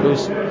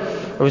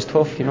 It was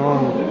tough. You know,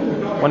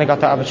 when I got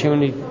the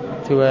opportunity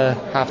to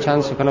half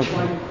chance, I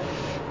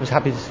was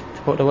happy to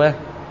put it away.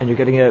 And you're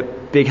getting a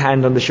big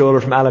hand on the shoulder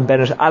from Alan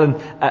Bennett. Alan,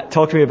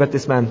 talk to me about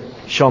this man,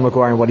 Sean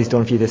Maguire, and what he's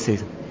done for you this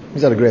season.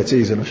 He's had a great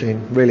season,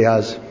 Oisin. Really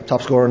has.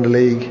 Top scorer in the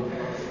league.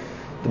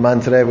 The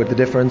man today with the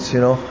difference, you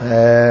know.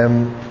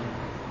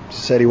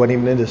 Said he wasn't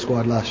even in the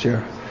squad last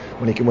year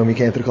when we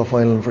came to the cup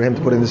final, and for him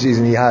to put in the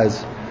season he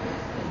has,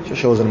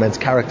 just shows an immense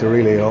character,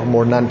 really, you know,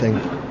 more than anything,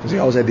 because he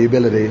always had the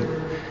ability.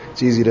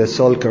 It's easy to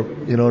sulk or,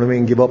 you know what I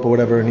mean, give up or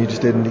whatever, and he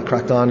just didn't. He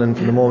cracked on, and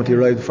from the moment he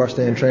arrived the first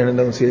day in training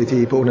down CAT,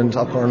 he put one in the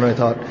top corner, and I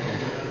thought,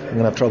 I'm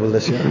going to have trouble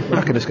this year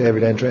knocking this guy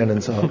every day in training.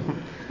 So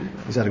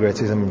he's had a great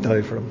season. I'm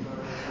delighted for him.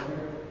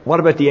 What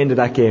about the end of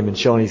that game and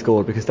Shawnee's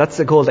goal? Because that's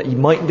a goal that you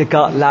mightn't have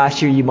got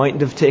last year. You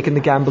mightn't have taken the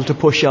gamble to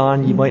push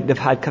on. You mightn't have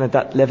had kind of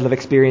that level of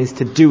experience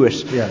to do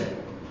it. Yeah.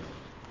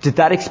 Did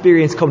that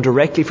experience come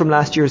directly from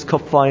last year's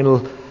cup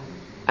final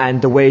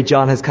and the way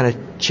John has kind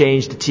of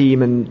changed the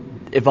team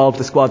and evolved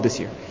the squad this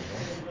year?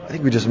 I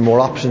think we just had more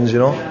options, you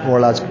know, more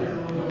lads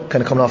kind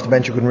of coming off the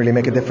bench who couldn't really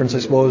make a difference, I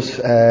suppose.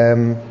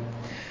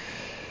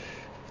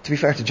 To be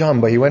fair to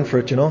John, but he went for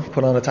it, you know,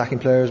 put on attacking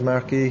players,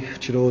 Markey,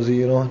 Chidozie,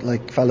 you know,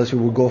 like fellas who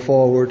would go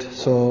forward.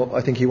 So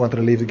I think he wanted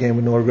to leave the game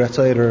with no regrets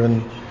either.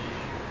 And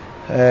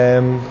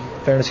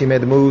fairness, he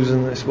made the moves,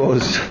 and I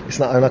suppose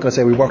I'm not going to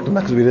say we worked on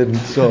that because we didn't.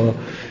 So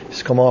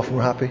just come off and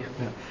we're happy.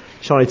 Yeah.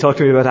 Shawnee, talk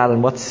to me about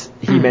Alan. What's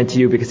he meant to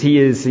you? Because he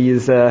is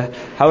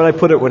how would I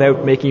put it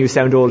without making you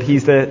sound old?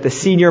 He's the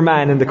senior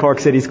man in the Cork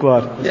City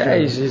squad. Yeah,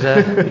 he's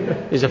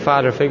a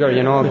father figure,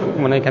 you know.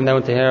 When I came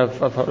down to here,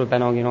 I've heard of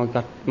Benno, you know,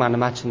 got man of the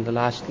match in the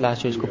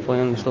last year's cup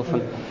final and stuff.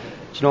 And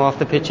you know, off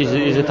the pitch, he's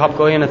a top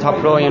guy and a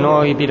top pro. You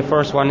know, he'd be the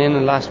first one in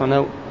and last one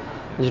out.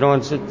 And you know,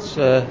 it's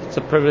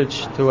a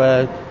privilege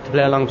to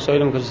play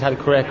alongside him because he's had a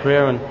great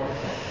career,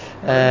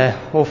 and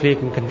hopefully he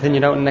can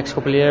continue out in the next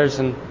couple of years.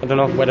 And I don't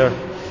know whether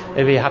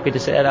I'd be happy to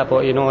say that,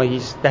 but you know,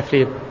 he's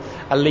definitely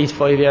at least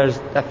 5 years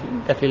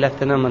definitely left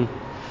in him, and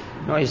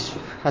you know, he's,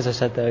 as I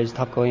said there, he's a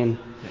top guy, and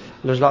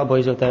there's a lot of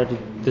boys out there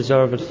that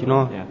deserve it, you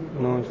know. Yeah. You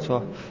know,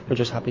 so we're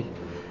just happy.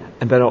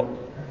 And Benno,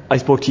 I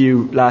spoke to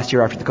you last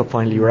year after the cup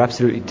final. You were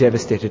absolutely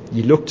devastated.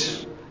 You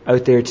looked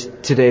out there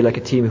today like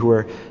a team who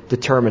were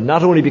determined,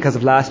 not only because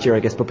of last year,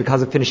 I guess, but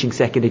because of finishing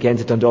second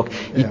against Dundalk.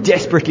 You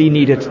desperately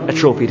needed a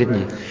trophy,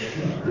 didn't you?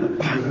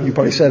 You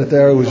probably said it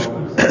there. It was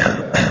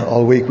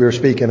all week we were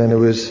speaking, and it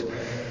was,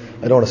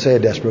 I don't want to say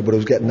desperate, but it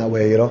was getting that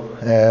way, you know.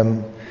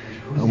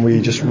 And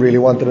we just really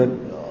wanted it.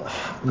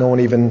 No one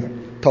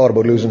even thought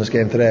about losing this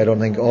game today. I don't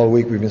think. All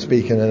week we've been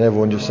speaking, and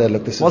everyone just said,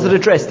 look, this was it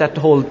addressed, that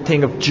whole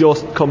thing of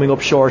just coming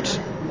up short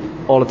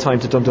all the time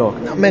to Dundalk?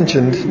 Not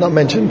mentioned,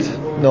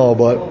 no,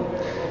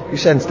 but you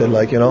sensed it,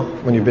 like, you know,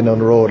 when you've been on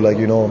the road, like,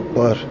 you know.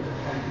 But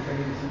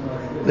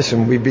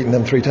listen, we've beaten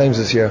them 3 times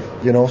this year,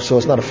 you know, so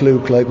it's not a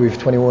fluke. Like, we've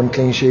 21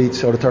 clean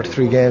sheets out of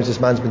 33 games. This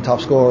man's been top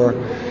scorer.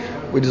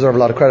 We deserve a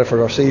lot of credit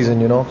for our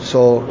season, you know.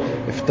 So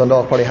if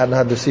Dundalk probably hadn't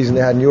had the season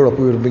they had in Europe,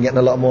 we would have been getting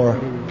a lot more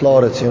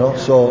plaudits, you know.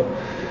 So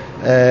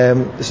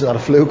this is not a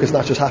fluke. It's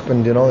not just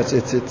happened, you know. It's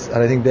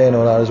and I think they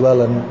know that as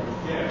well, and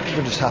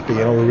we're just happy,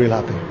 you know. We're real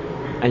happy.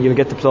 And you'll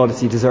get the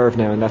plaudits you deserve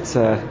now, and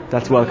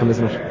that's welcome,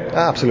 isn't it?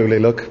 Absolutely.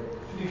 Look,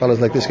 fellas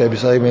like this guy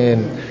beside me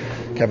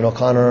and Kevin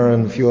O'Connor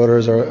and a few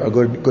others are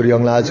good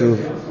young lads who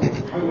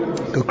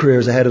have good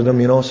careers ahead of them,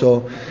 you know.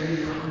 So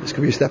this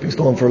could be a stepping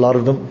stone for a lot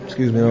of them.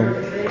 Excuse me,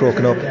 I'm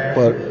croaking up,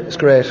 but it's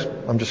great.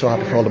 I'm just so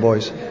happy for all the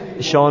boys.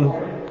 Is Sean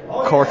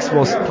Cork's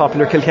most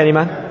popular Kilkenny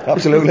man?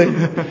 Absolutely.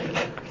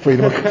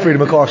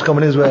 Freedom of Cork's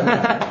coming his way.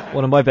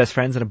 One of my best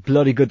friends and a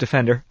bloody good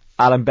defender,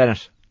 Alan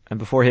Bennett, and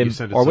before him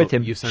or with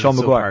him, Sean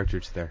Maguire.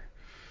 There.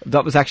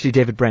 That was actually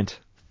David Brent.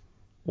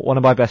 One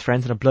of my best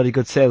friends and a bloody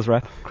good sales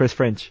rep, Chris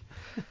French.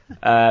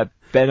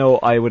 Benno,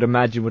 I would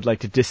imagine, would like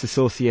to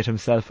disassociate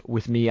himself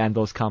with me and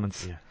those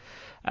comments.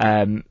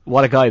 Yeah.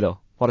 What a guy, though.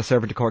 What a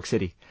servant to Cork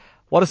City.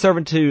 What a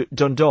servant to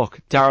Dundalk.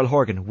 Daryl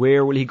Horgan.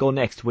 Where will he go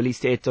next? Will he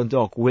stay at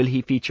Dundalk? Will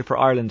he feature for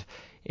Ireland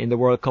in the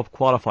World Cup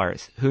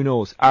qualifiers? Who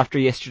knows? After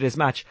yesterday's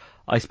match,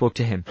 I spoke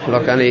to him.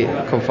 Look, any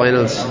cup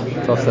finals,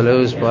 tough to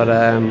lose, but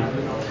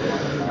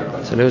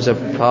to lose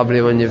it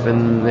probably when you've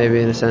been maybe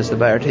in a sense the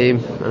better team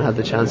and had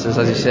the chances,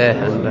 as you say,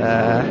 and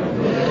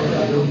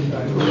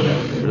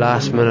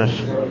last minute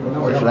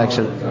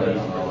reflection.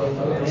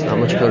 It's not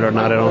much cooler than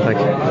that, I don't think.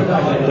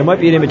 There might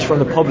be an image from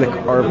the public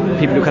or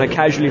people who kind of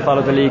casually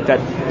follow the league that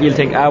you'll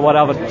think, what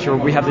of it, sure,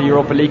 we have the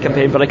Europa League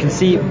campaign, but I can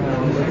see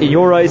in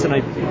your eyes, and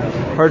I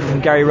heard from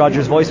Gary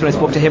Rogers' voice when I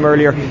spoke to him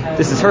earlier,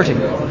 this is hurting.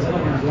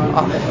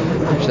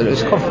 Absolutely,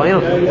 it's a cup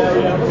final.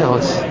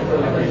 It's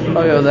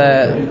probably one of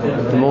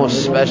the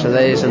most special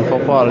days in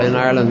football in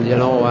Ireland.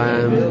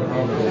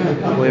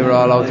 We were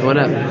all out to win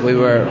it. We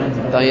were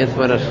dying to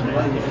win it,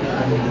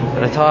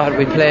 and I thought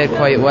we played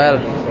quite well.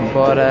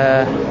 But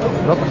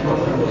look,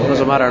 it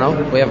doesn't matter now.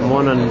 We haven't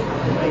won, and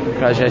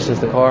congratulations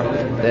to Cork.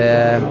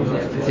 The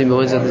team who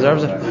wins it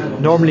deserves it.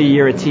 Normally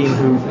you're a team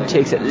who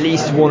takes at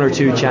least one or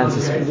two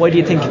chances. Why do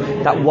you think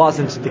that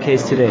wasn't the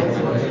case today?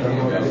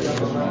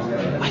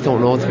 I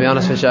don't know, to be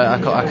honest with you. I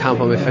can't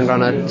put my finger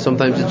on it.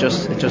 Sometimes it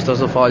just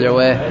doesn't fall your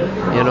way.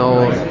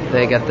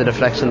 They get the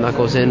deflection that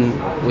goes in,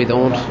 we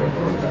don't.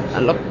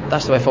 And look,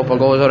 that's the way football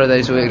goes. Other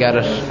days we'll get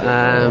it.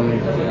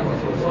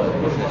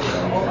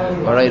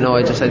 But right now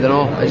I don't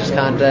know. I just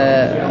can't.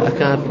 I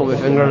can't put my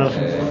finger on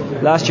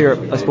it. Last year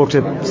I spoke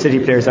to City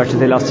players after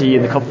they lost to you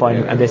in the cup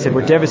final, and they said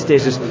we're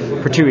devastated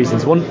for two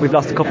reasons. One, we've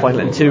lost the cup final,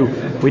 and two,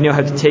 we know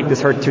how to take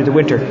this hurt through the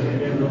winter.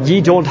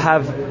 Ye don't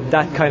have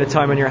that kind of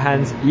time on your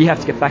hands. You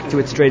have to get back to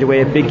it straight away.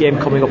 A big game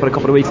coming up in a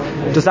couple of weeks.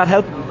 Does that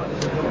help?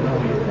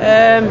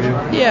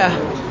 Yeah,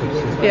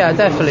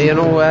 definitely. It'd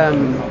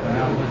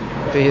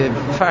be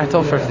far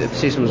tougher if the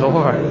season was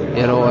over.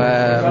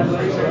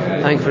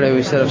 Thankfully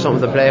we still have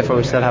something to play for.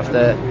 We still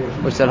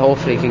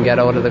hopefully can get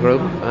out of the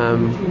group.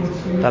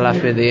 That'll have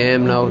to be the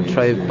aim now.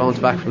 Try bounce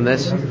back from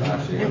this.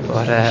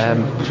 But I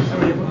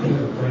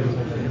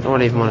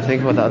don't even want to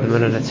think about that at the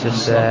minute. It's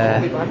just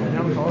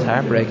it's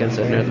heartbreaking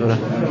sitting here at the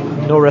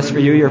minute. No rest for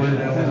you. You're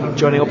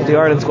joining up with the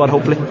Ireland squad,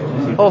 hopefully.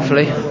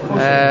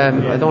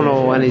 I don't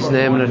know when he's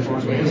naming it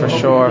for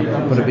sure,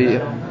 but it'll be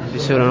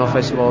soon enough,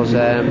 I suppose.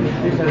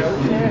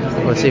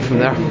 We'll see from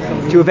there.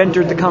 To have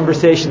entered the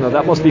conversation, though,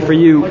 that must be for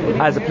you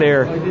as a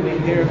player,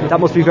 that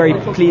must be very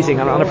pleasing,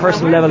 and on a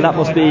personal level that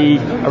must be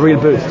a real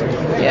boost.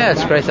 Yeah,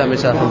 it's great to have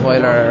myself and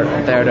Boyler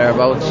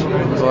thereabouts,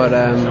 but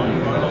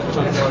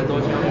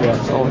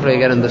hopefully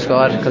get in the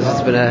squad, because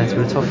it's been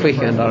a tough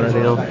weekend already.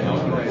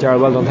 Darryl,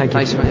 well done, thank you.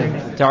 Thanks,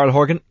 man. Darryl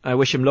Horgan, I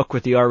wish him luck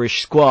with the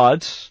Irish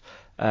squad.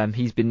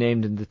 He's been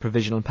named in the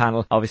provisional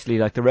panel. Obviously,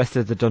 like the rest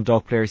of the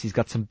Dundalk players, he's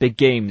got some big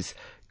games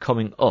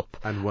coming up.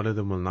 And one of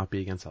them will not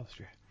be against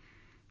Austria.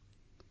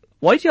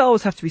 Why do you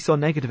always have to be so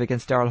negative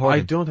against Darryl Horgan?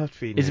 I don't have to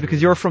be negative. Is it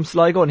because you're from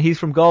Sligo and he's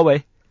from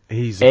Galway?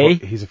 He's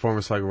a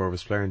former Sligo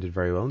Rovers player and did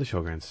very well in the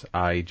showgrounds.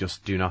 I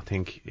just do not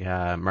think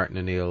Martin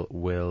O'Neill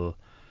will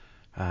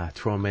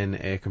throw him in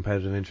a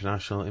competitive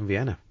international in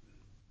Vienna.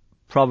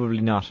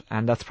 Probably not,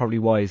 and that's probably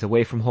wise.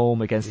 Away from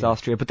home against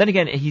Austria. But then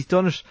again, he's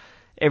done it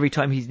every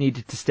time he's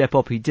needed to step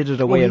up. He did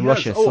it away in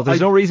Russia, so there's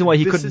no reason why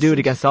he couldn't do it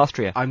against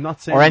Austria. I'm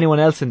not saying, or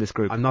anyone else in this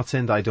group. I'm not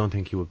saying that I don't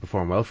think he would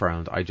perform well for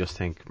Ireland. I just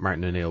think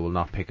Martin O'Neill will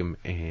not pick him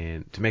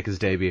to make his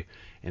debut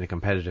in a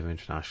competitive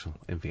international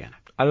in Vienna.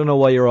 I don't know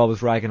why you're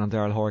always ragging on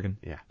Darryl Horgan.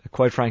 Yeah.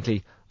 Quite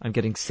frankly, I'm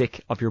getting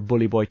sick of your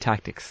bully boy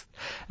tactics.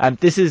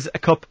 This is a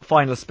cup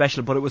final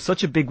special, but it was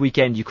such a big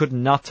weekend you could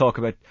not talk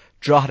about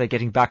Drogheda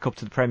getting back up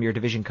to the Premier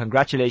Division.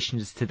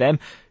 Congratulations to them.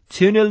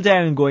 2-0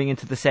 down going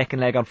into the second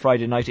leg on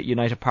Friday night at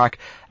United Park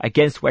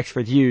against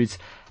Wexford Youths.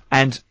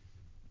 And,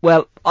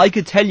 well, I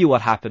could tell you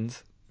what happened.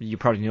 You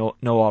probably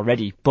know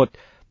already, but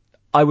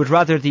I would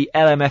rather the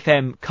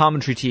LMFM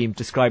commentary team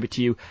describe it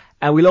to you.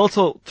 And we'll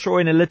also throw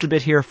in a little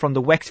bit here from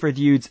the Wexford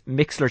Youths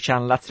Mixler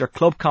channel. That's their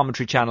club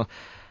commentary channel.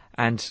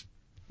 And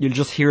you'll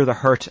just hear the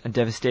hurt and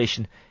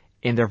devastation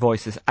in their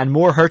voices. And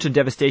more hurt and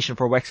devastation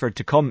for Wexford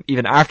to come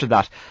even after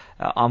that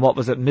on what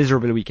was a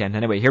miserable weekend.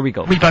 Anyway, here we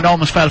go. Rebound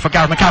almost fell for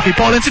Gareth McCaffrey.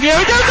 Ball into the air.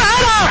 There's the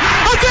header!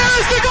 And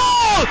there's the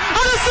goal!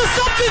 And it's the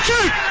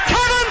substitute!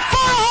 Kevin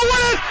Farrell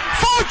with it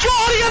for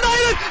Drogheda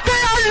United.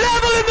 They are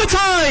level in the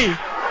tie.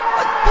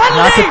 And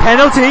that's a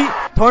penalty.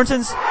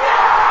 Thornton's.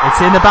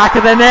 It's in the back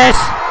of the net.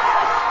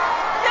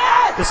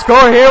 The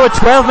score here with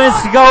 12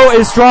 minutes to go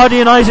is Drogheda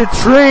United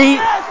 3,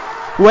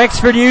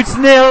 Wexford Youths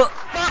 0.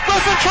 Mark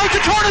Wilson tried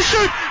to turn and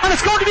shoot, and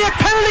it's going to be a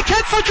penalty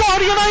kick for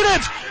Drogheda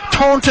United.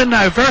 Thornton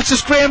now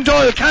versus Graham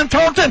Doyle. Can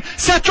Thornton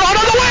set Drogheda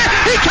on the way?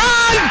 He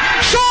can!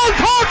 Sean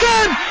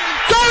Thornton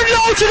down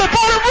low to the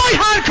bottom right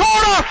hand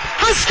corner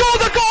has scored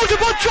the goal to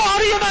put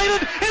Drogheda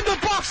United in the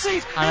box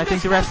seat. And I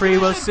think the referee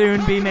will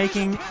soon be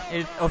making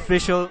it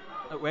official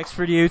that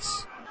Wexford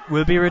Youths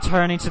will be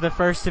returning to the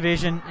First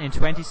Division in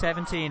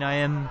 2017. I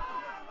am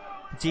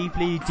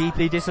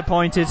deeply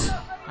disappointed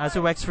as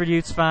a Wexford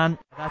Youths fan.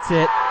 That's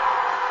it.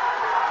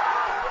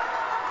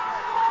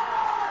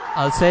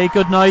 I'll say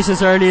good night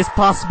as early as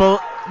possible.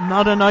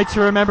 Not a night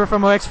to remember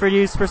from a Wexford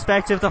Youths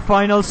perspective. The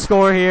final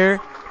score here: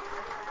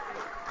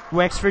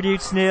 Wexford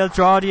Youths 0,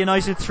 Drogheda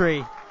United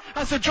 3.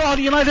 As the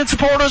Drogheda United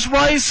supporters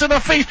rise to their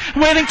feet,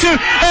 waiting to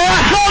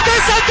applaud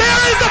this, and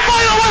there is the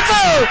final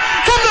whistle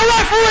from the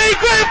referee,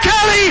 Graham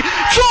Kelly.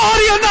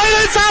 Drogheda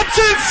United's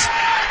absence,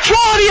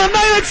 Drogheda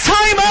United's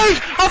time out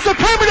of the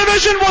Premier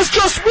Division was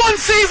just one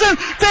season.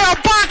 They are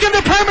back in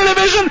the Premier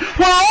Division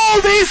where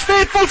all these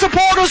faithful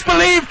supporters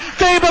believe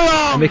they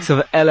belong. A mix of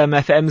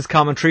LMFM's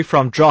commentary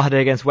from Drogheda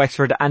against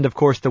Wexford and of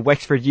course the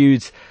Wexford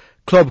Youths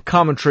club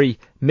commentary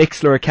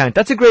Mixler account.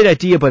 That's a great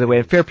idea, by the way,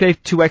 and fair play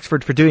to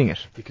Wexford for doing it.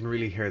 You can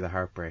really hear the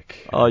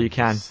heartbreak. Oh, you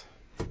can.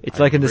 It's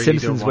like in The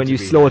Simpsons when you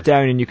slow it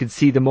down and you can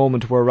see the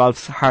moment where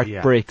Ralph's heart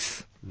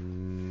breaks.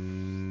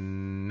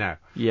 No.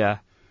 Yeah.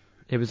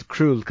 It was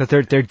cruel because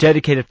they're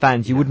dedicated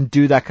fans. You wouldn't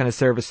do that kind of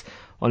service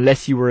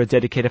unless you were a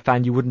dedicated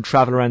fan. You wouldn't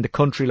travel around the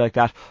country like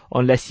that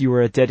unless you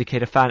were a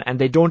dedicated fan. And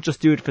they don't just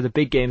do it for the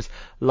big games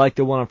like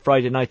the one on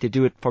Friday night. They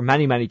do it for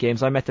many, many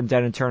games. I met them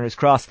down in Turner's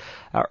Cross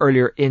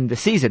earlier in the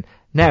season.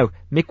 Now,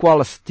 Mick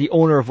Wallace, the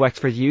owner of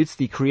Wexford Youths,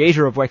 the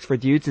creator of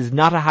Wexford Youths, is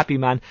not a happy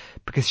man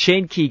because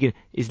Shane Keegan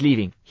is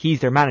leaving. He's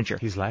their manager.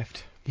 He's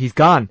left. He's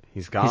gone.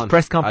 He's gone. His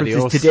press conference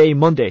Adios. is today,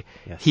 Monday.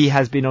 Yes. He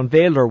has been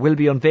unveiled or will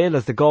be unveiled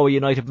as the Galway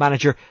United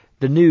manager.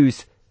 The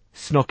news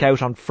snuck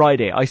out on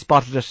Friday. I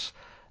spotted it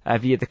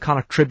via the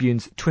Connacht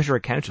Tribune's Twitter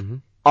account. Mm-hmm.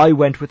 I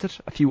went with it.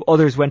 A few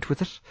others went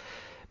with it.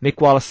 Mick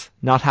Wallace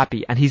not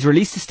happy, and he's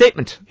released a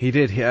statement. He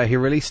did. He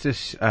released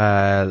it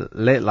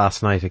late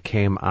last night. It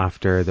came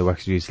after the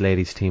Wexford Youths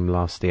ladies team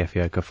lost the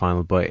FAI Cup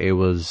final, but it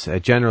was a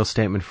general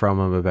statement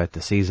from him about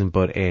the season,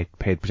 but it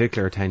paid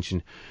particular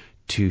attention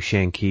to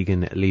Shane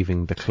Keegan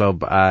leaving the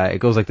club. It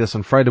goes like this: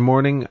 on Friday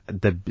morning,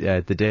 the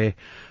day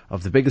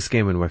of the biggest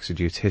game in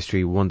Wexford Youth's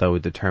history, one that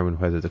would determine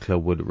whether the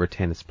club would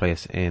retain its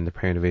place in the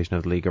Premier Division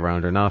of the League of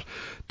Ireland or not,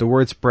 the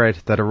word spread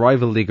that a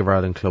rival League of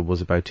Ireland club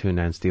was about to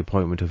announce the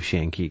appointment of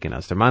Shane Keegan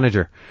as their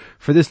manager.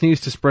 For this news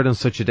to spread on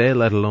such a day,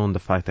 let alone the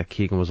fact that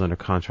Keegan was under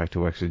contract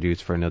to Wexford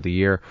Youths for another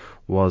year,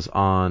 was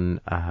on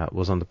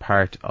the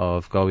part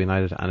of Galway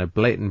United and a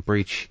blatant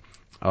breach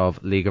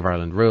of League of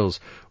Ireland rules.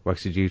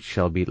 Wexford Youth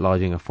shall be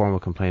lodging a formal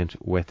complaint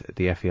with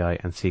the FAI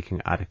and seeking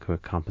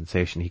adequate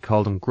compensation. He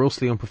called them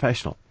grossly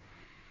unprofessional.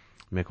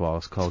 Mick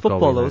Wallace called it's football,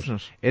 Galway though, isn't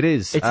it? It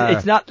is.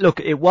 It's not. Look,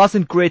 it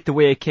wasn't great the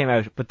way it came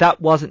out, but that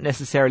wasn't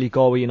necessarily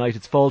Galway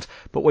United's fault.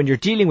 But when you're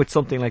dealing with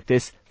something like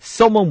this,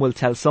 someone will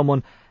tell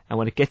someone, and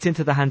when it gets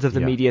into the hands of the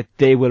media,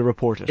 they will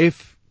report it.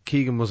 If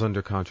Keegan was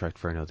under contract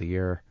for another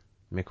year,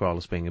 Mick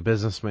Wallace being a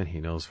businessman, he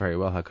knows very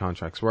well how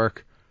contracts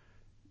work.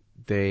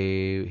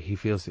 He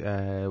feels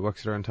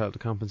Wexford are entitled to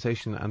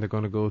compensation, and they're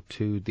going to go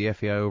to the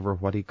FAI over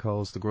what he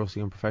calls the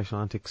grossly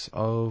unprofessional antics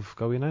of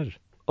Galway United.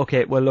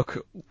 Okay, well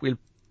look, we'll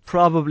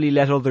probably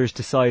let others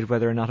decide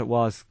whether or not it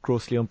was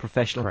grossly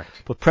unprofessional. Correct.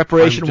 But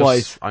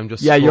preparation-wise,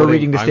 you're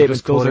reading the statement. I'm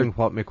just quoting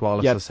what Mick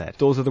Wallace has said.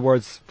 Those are the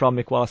words from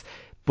Mick Wallace.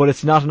 But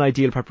it's not an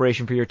ideal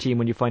preparation for your team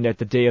when you find out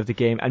the day of the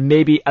game, and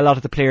maybe a lot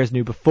of the players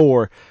knew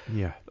before.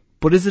 Yeah.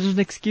 But is it an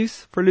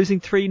excuse for losing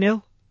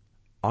 3-0?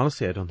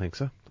 Honestly, I don't think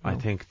so. No. I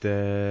think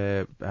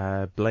the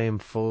blame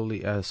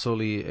solely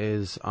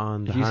is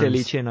on the hands. If you say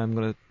Lee Chin, I'm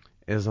going to...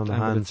 Is on the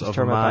hands of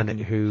a man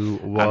who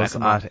was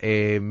at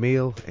a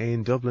meal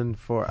in Dublin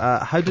for...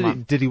 how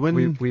did he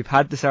win? We've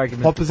had this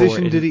argument What before.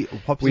 Position did he...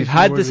 We've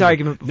had this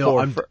argument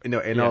before.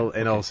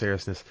 In all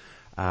seriousness,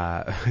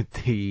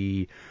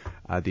 the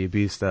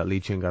abuse that Lee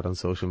Chin got on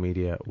social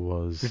media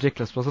was...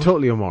 ridiculous, wasn't it?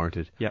 Totally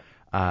unwarranted.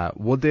 Yeah.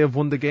 Would they have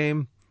won the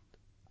game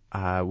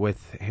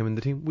with him in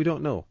the team? We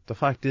don't know. The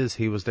fact is,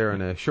 he was there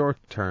on a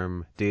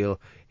short-term deal.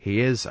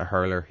 He is a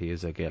hurler. He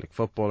is a Gaelic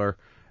footballer.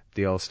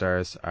 The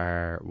All-Stars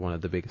are one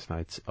of the biggest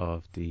nights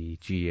of the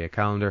GAA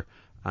calendar,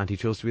 and he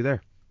chose to be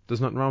there.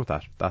 There's nothing wrong with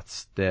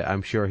that.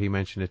 I'm sure he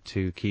mentioned it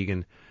to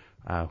Keegan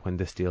when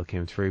this deal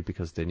came through,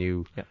 because they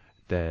knew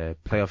the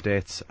playoff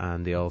dates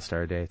and the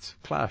All-Star dates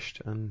clashed,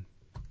 and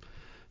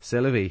c'est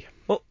la vie.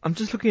 Oh, I'm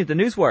just looking at the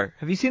newswire.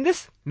 Have you seen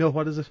this? No,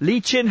 what is it?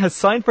 Lee Chin has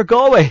signed for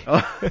Galway.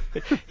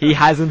 He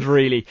hasn't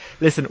really.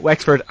 Listen,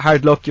 Wexford,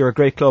 hard luck. You're a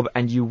great club,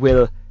 and you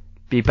will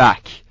be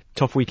back.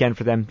 Tough weekend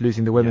for them,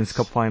 losing the Women's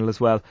Cup final as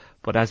well.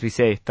 But as we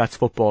say, that's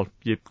football.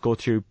 You go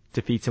through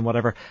defeats and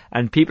whatever.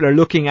 And people are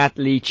looking at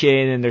Lee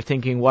Chin and they're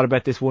thinking, what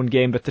about this one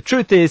game? But the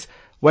truth is,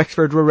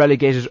 Wexford were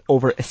relegated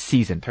over a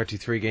season.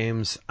 33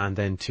 games and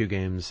then 2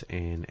 games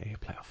in a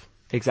playoff.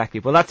 Exactly.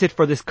 Well, that's it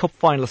for this Cup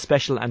final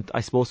special, and I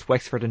suppose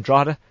Wexford and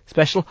Drogheda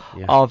special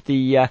of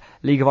the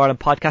League of Ireland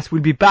podcast.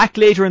 We'll be back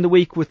later in the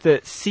week with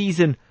the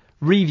season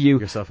review.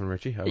 Yourself and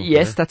Richie?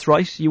 Yes, that's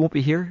right. You won't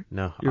be here.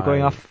 No. You're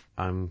going off.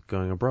 I'm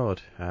going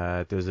abroad.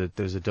 There's a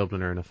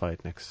Dubliner in a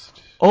fight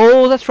next.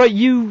 Oh, that's right.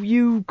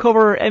 You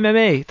cover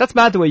MMA. That's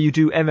mad the way you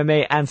do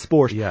MMA and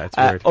sport. Yeah, it's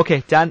weird.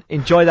 Okay, Dan,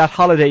 enjoy that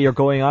holiday you're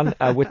going on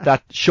with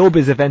that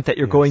showbiz event that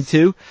you're going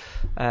to.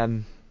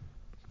 Fair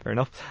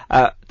enough.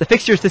 The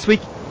fixtures this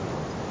week.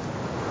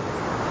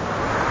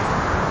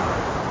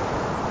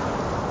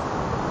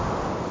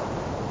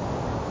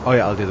 Oh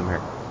yeah, I'll do them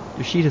here.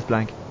 Your sheet is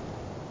blank.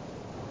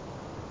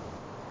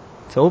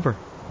 It's over.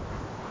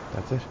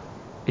 That's it.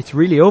 It's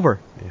really over.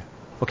 Yeah.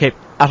 Okay,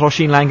 at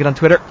Oisin Langan on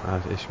Twitter.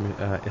 At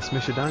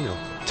Ismisha Daniel.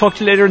 Talk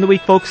to you later in the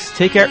week, folks.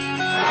 Take care.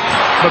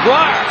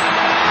 Maguire!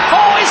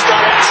 Oh, he's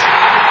done it!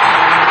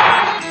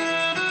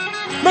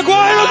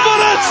 Maguire has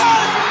won it!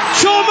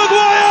 Sean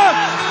Maguire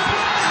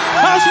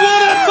has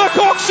won it for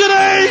Cork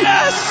City!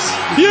 Yes!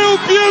 You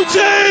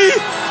beauty!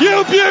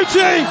 You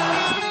beauty!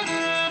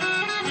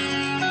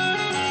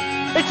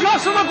 It's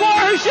Russell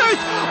Maguire who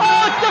shoots!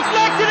 Oh, it's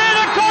deflected in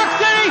at Cork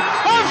City!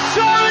 Oh,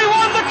 surely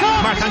won the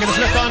cup! Mark Hangan is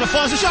left on the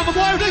falls to Sean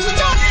Maguire, takes a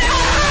shot!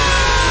 Oh!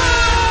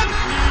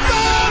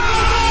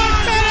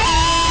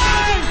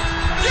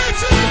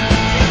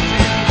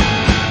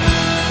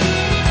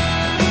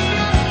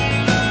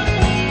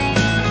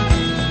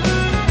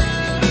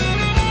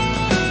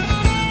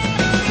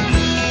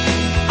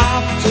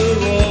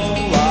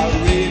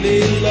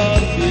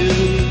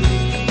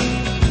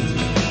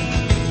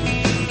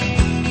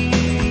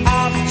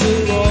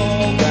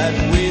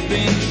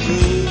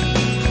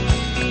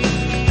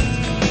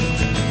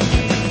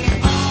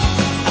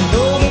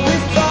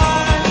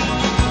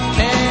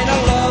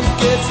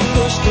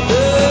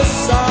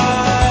 side.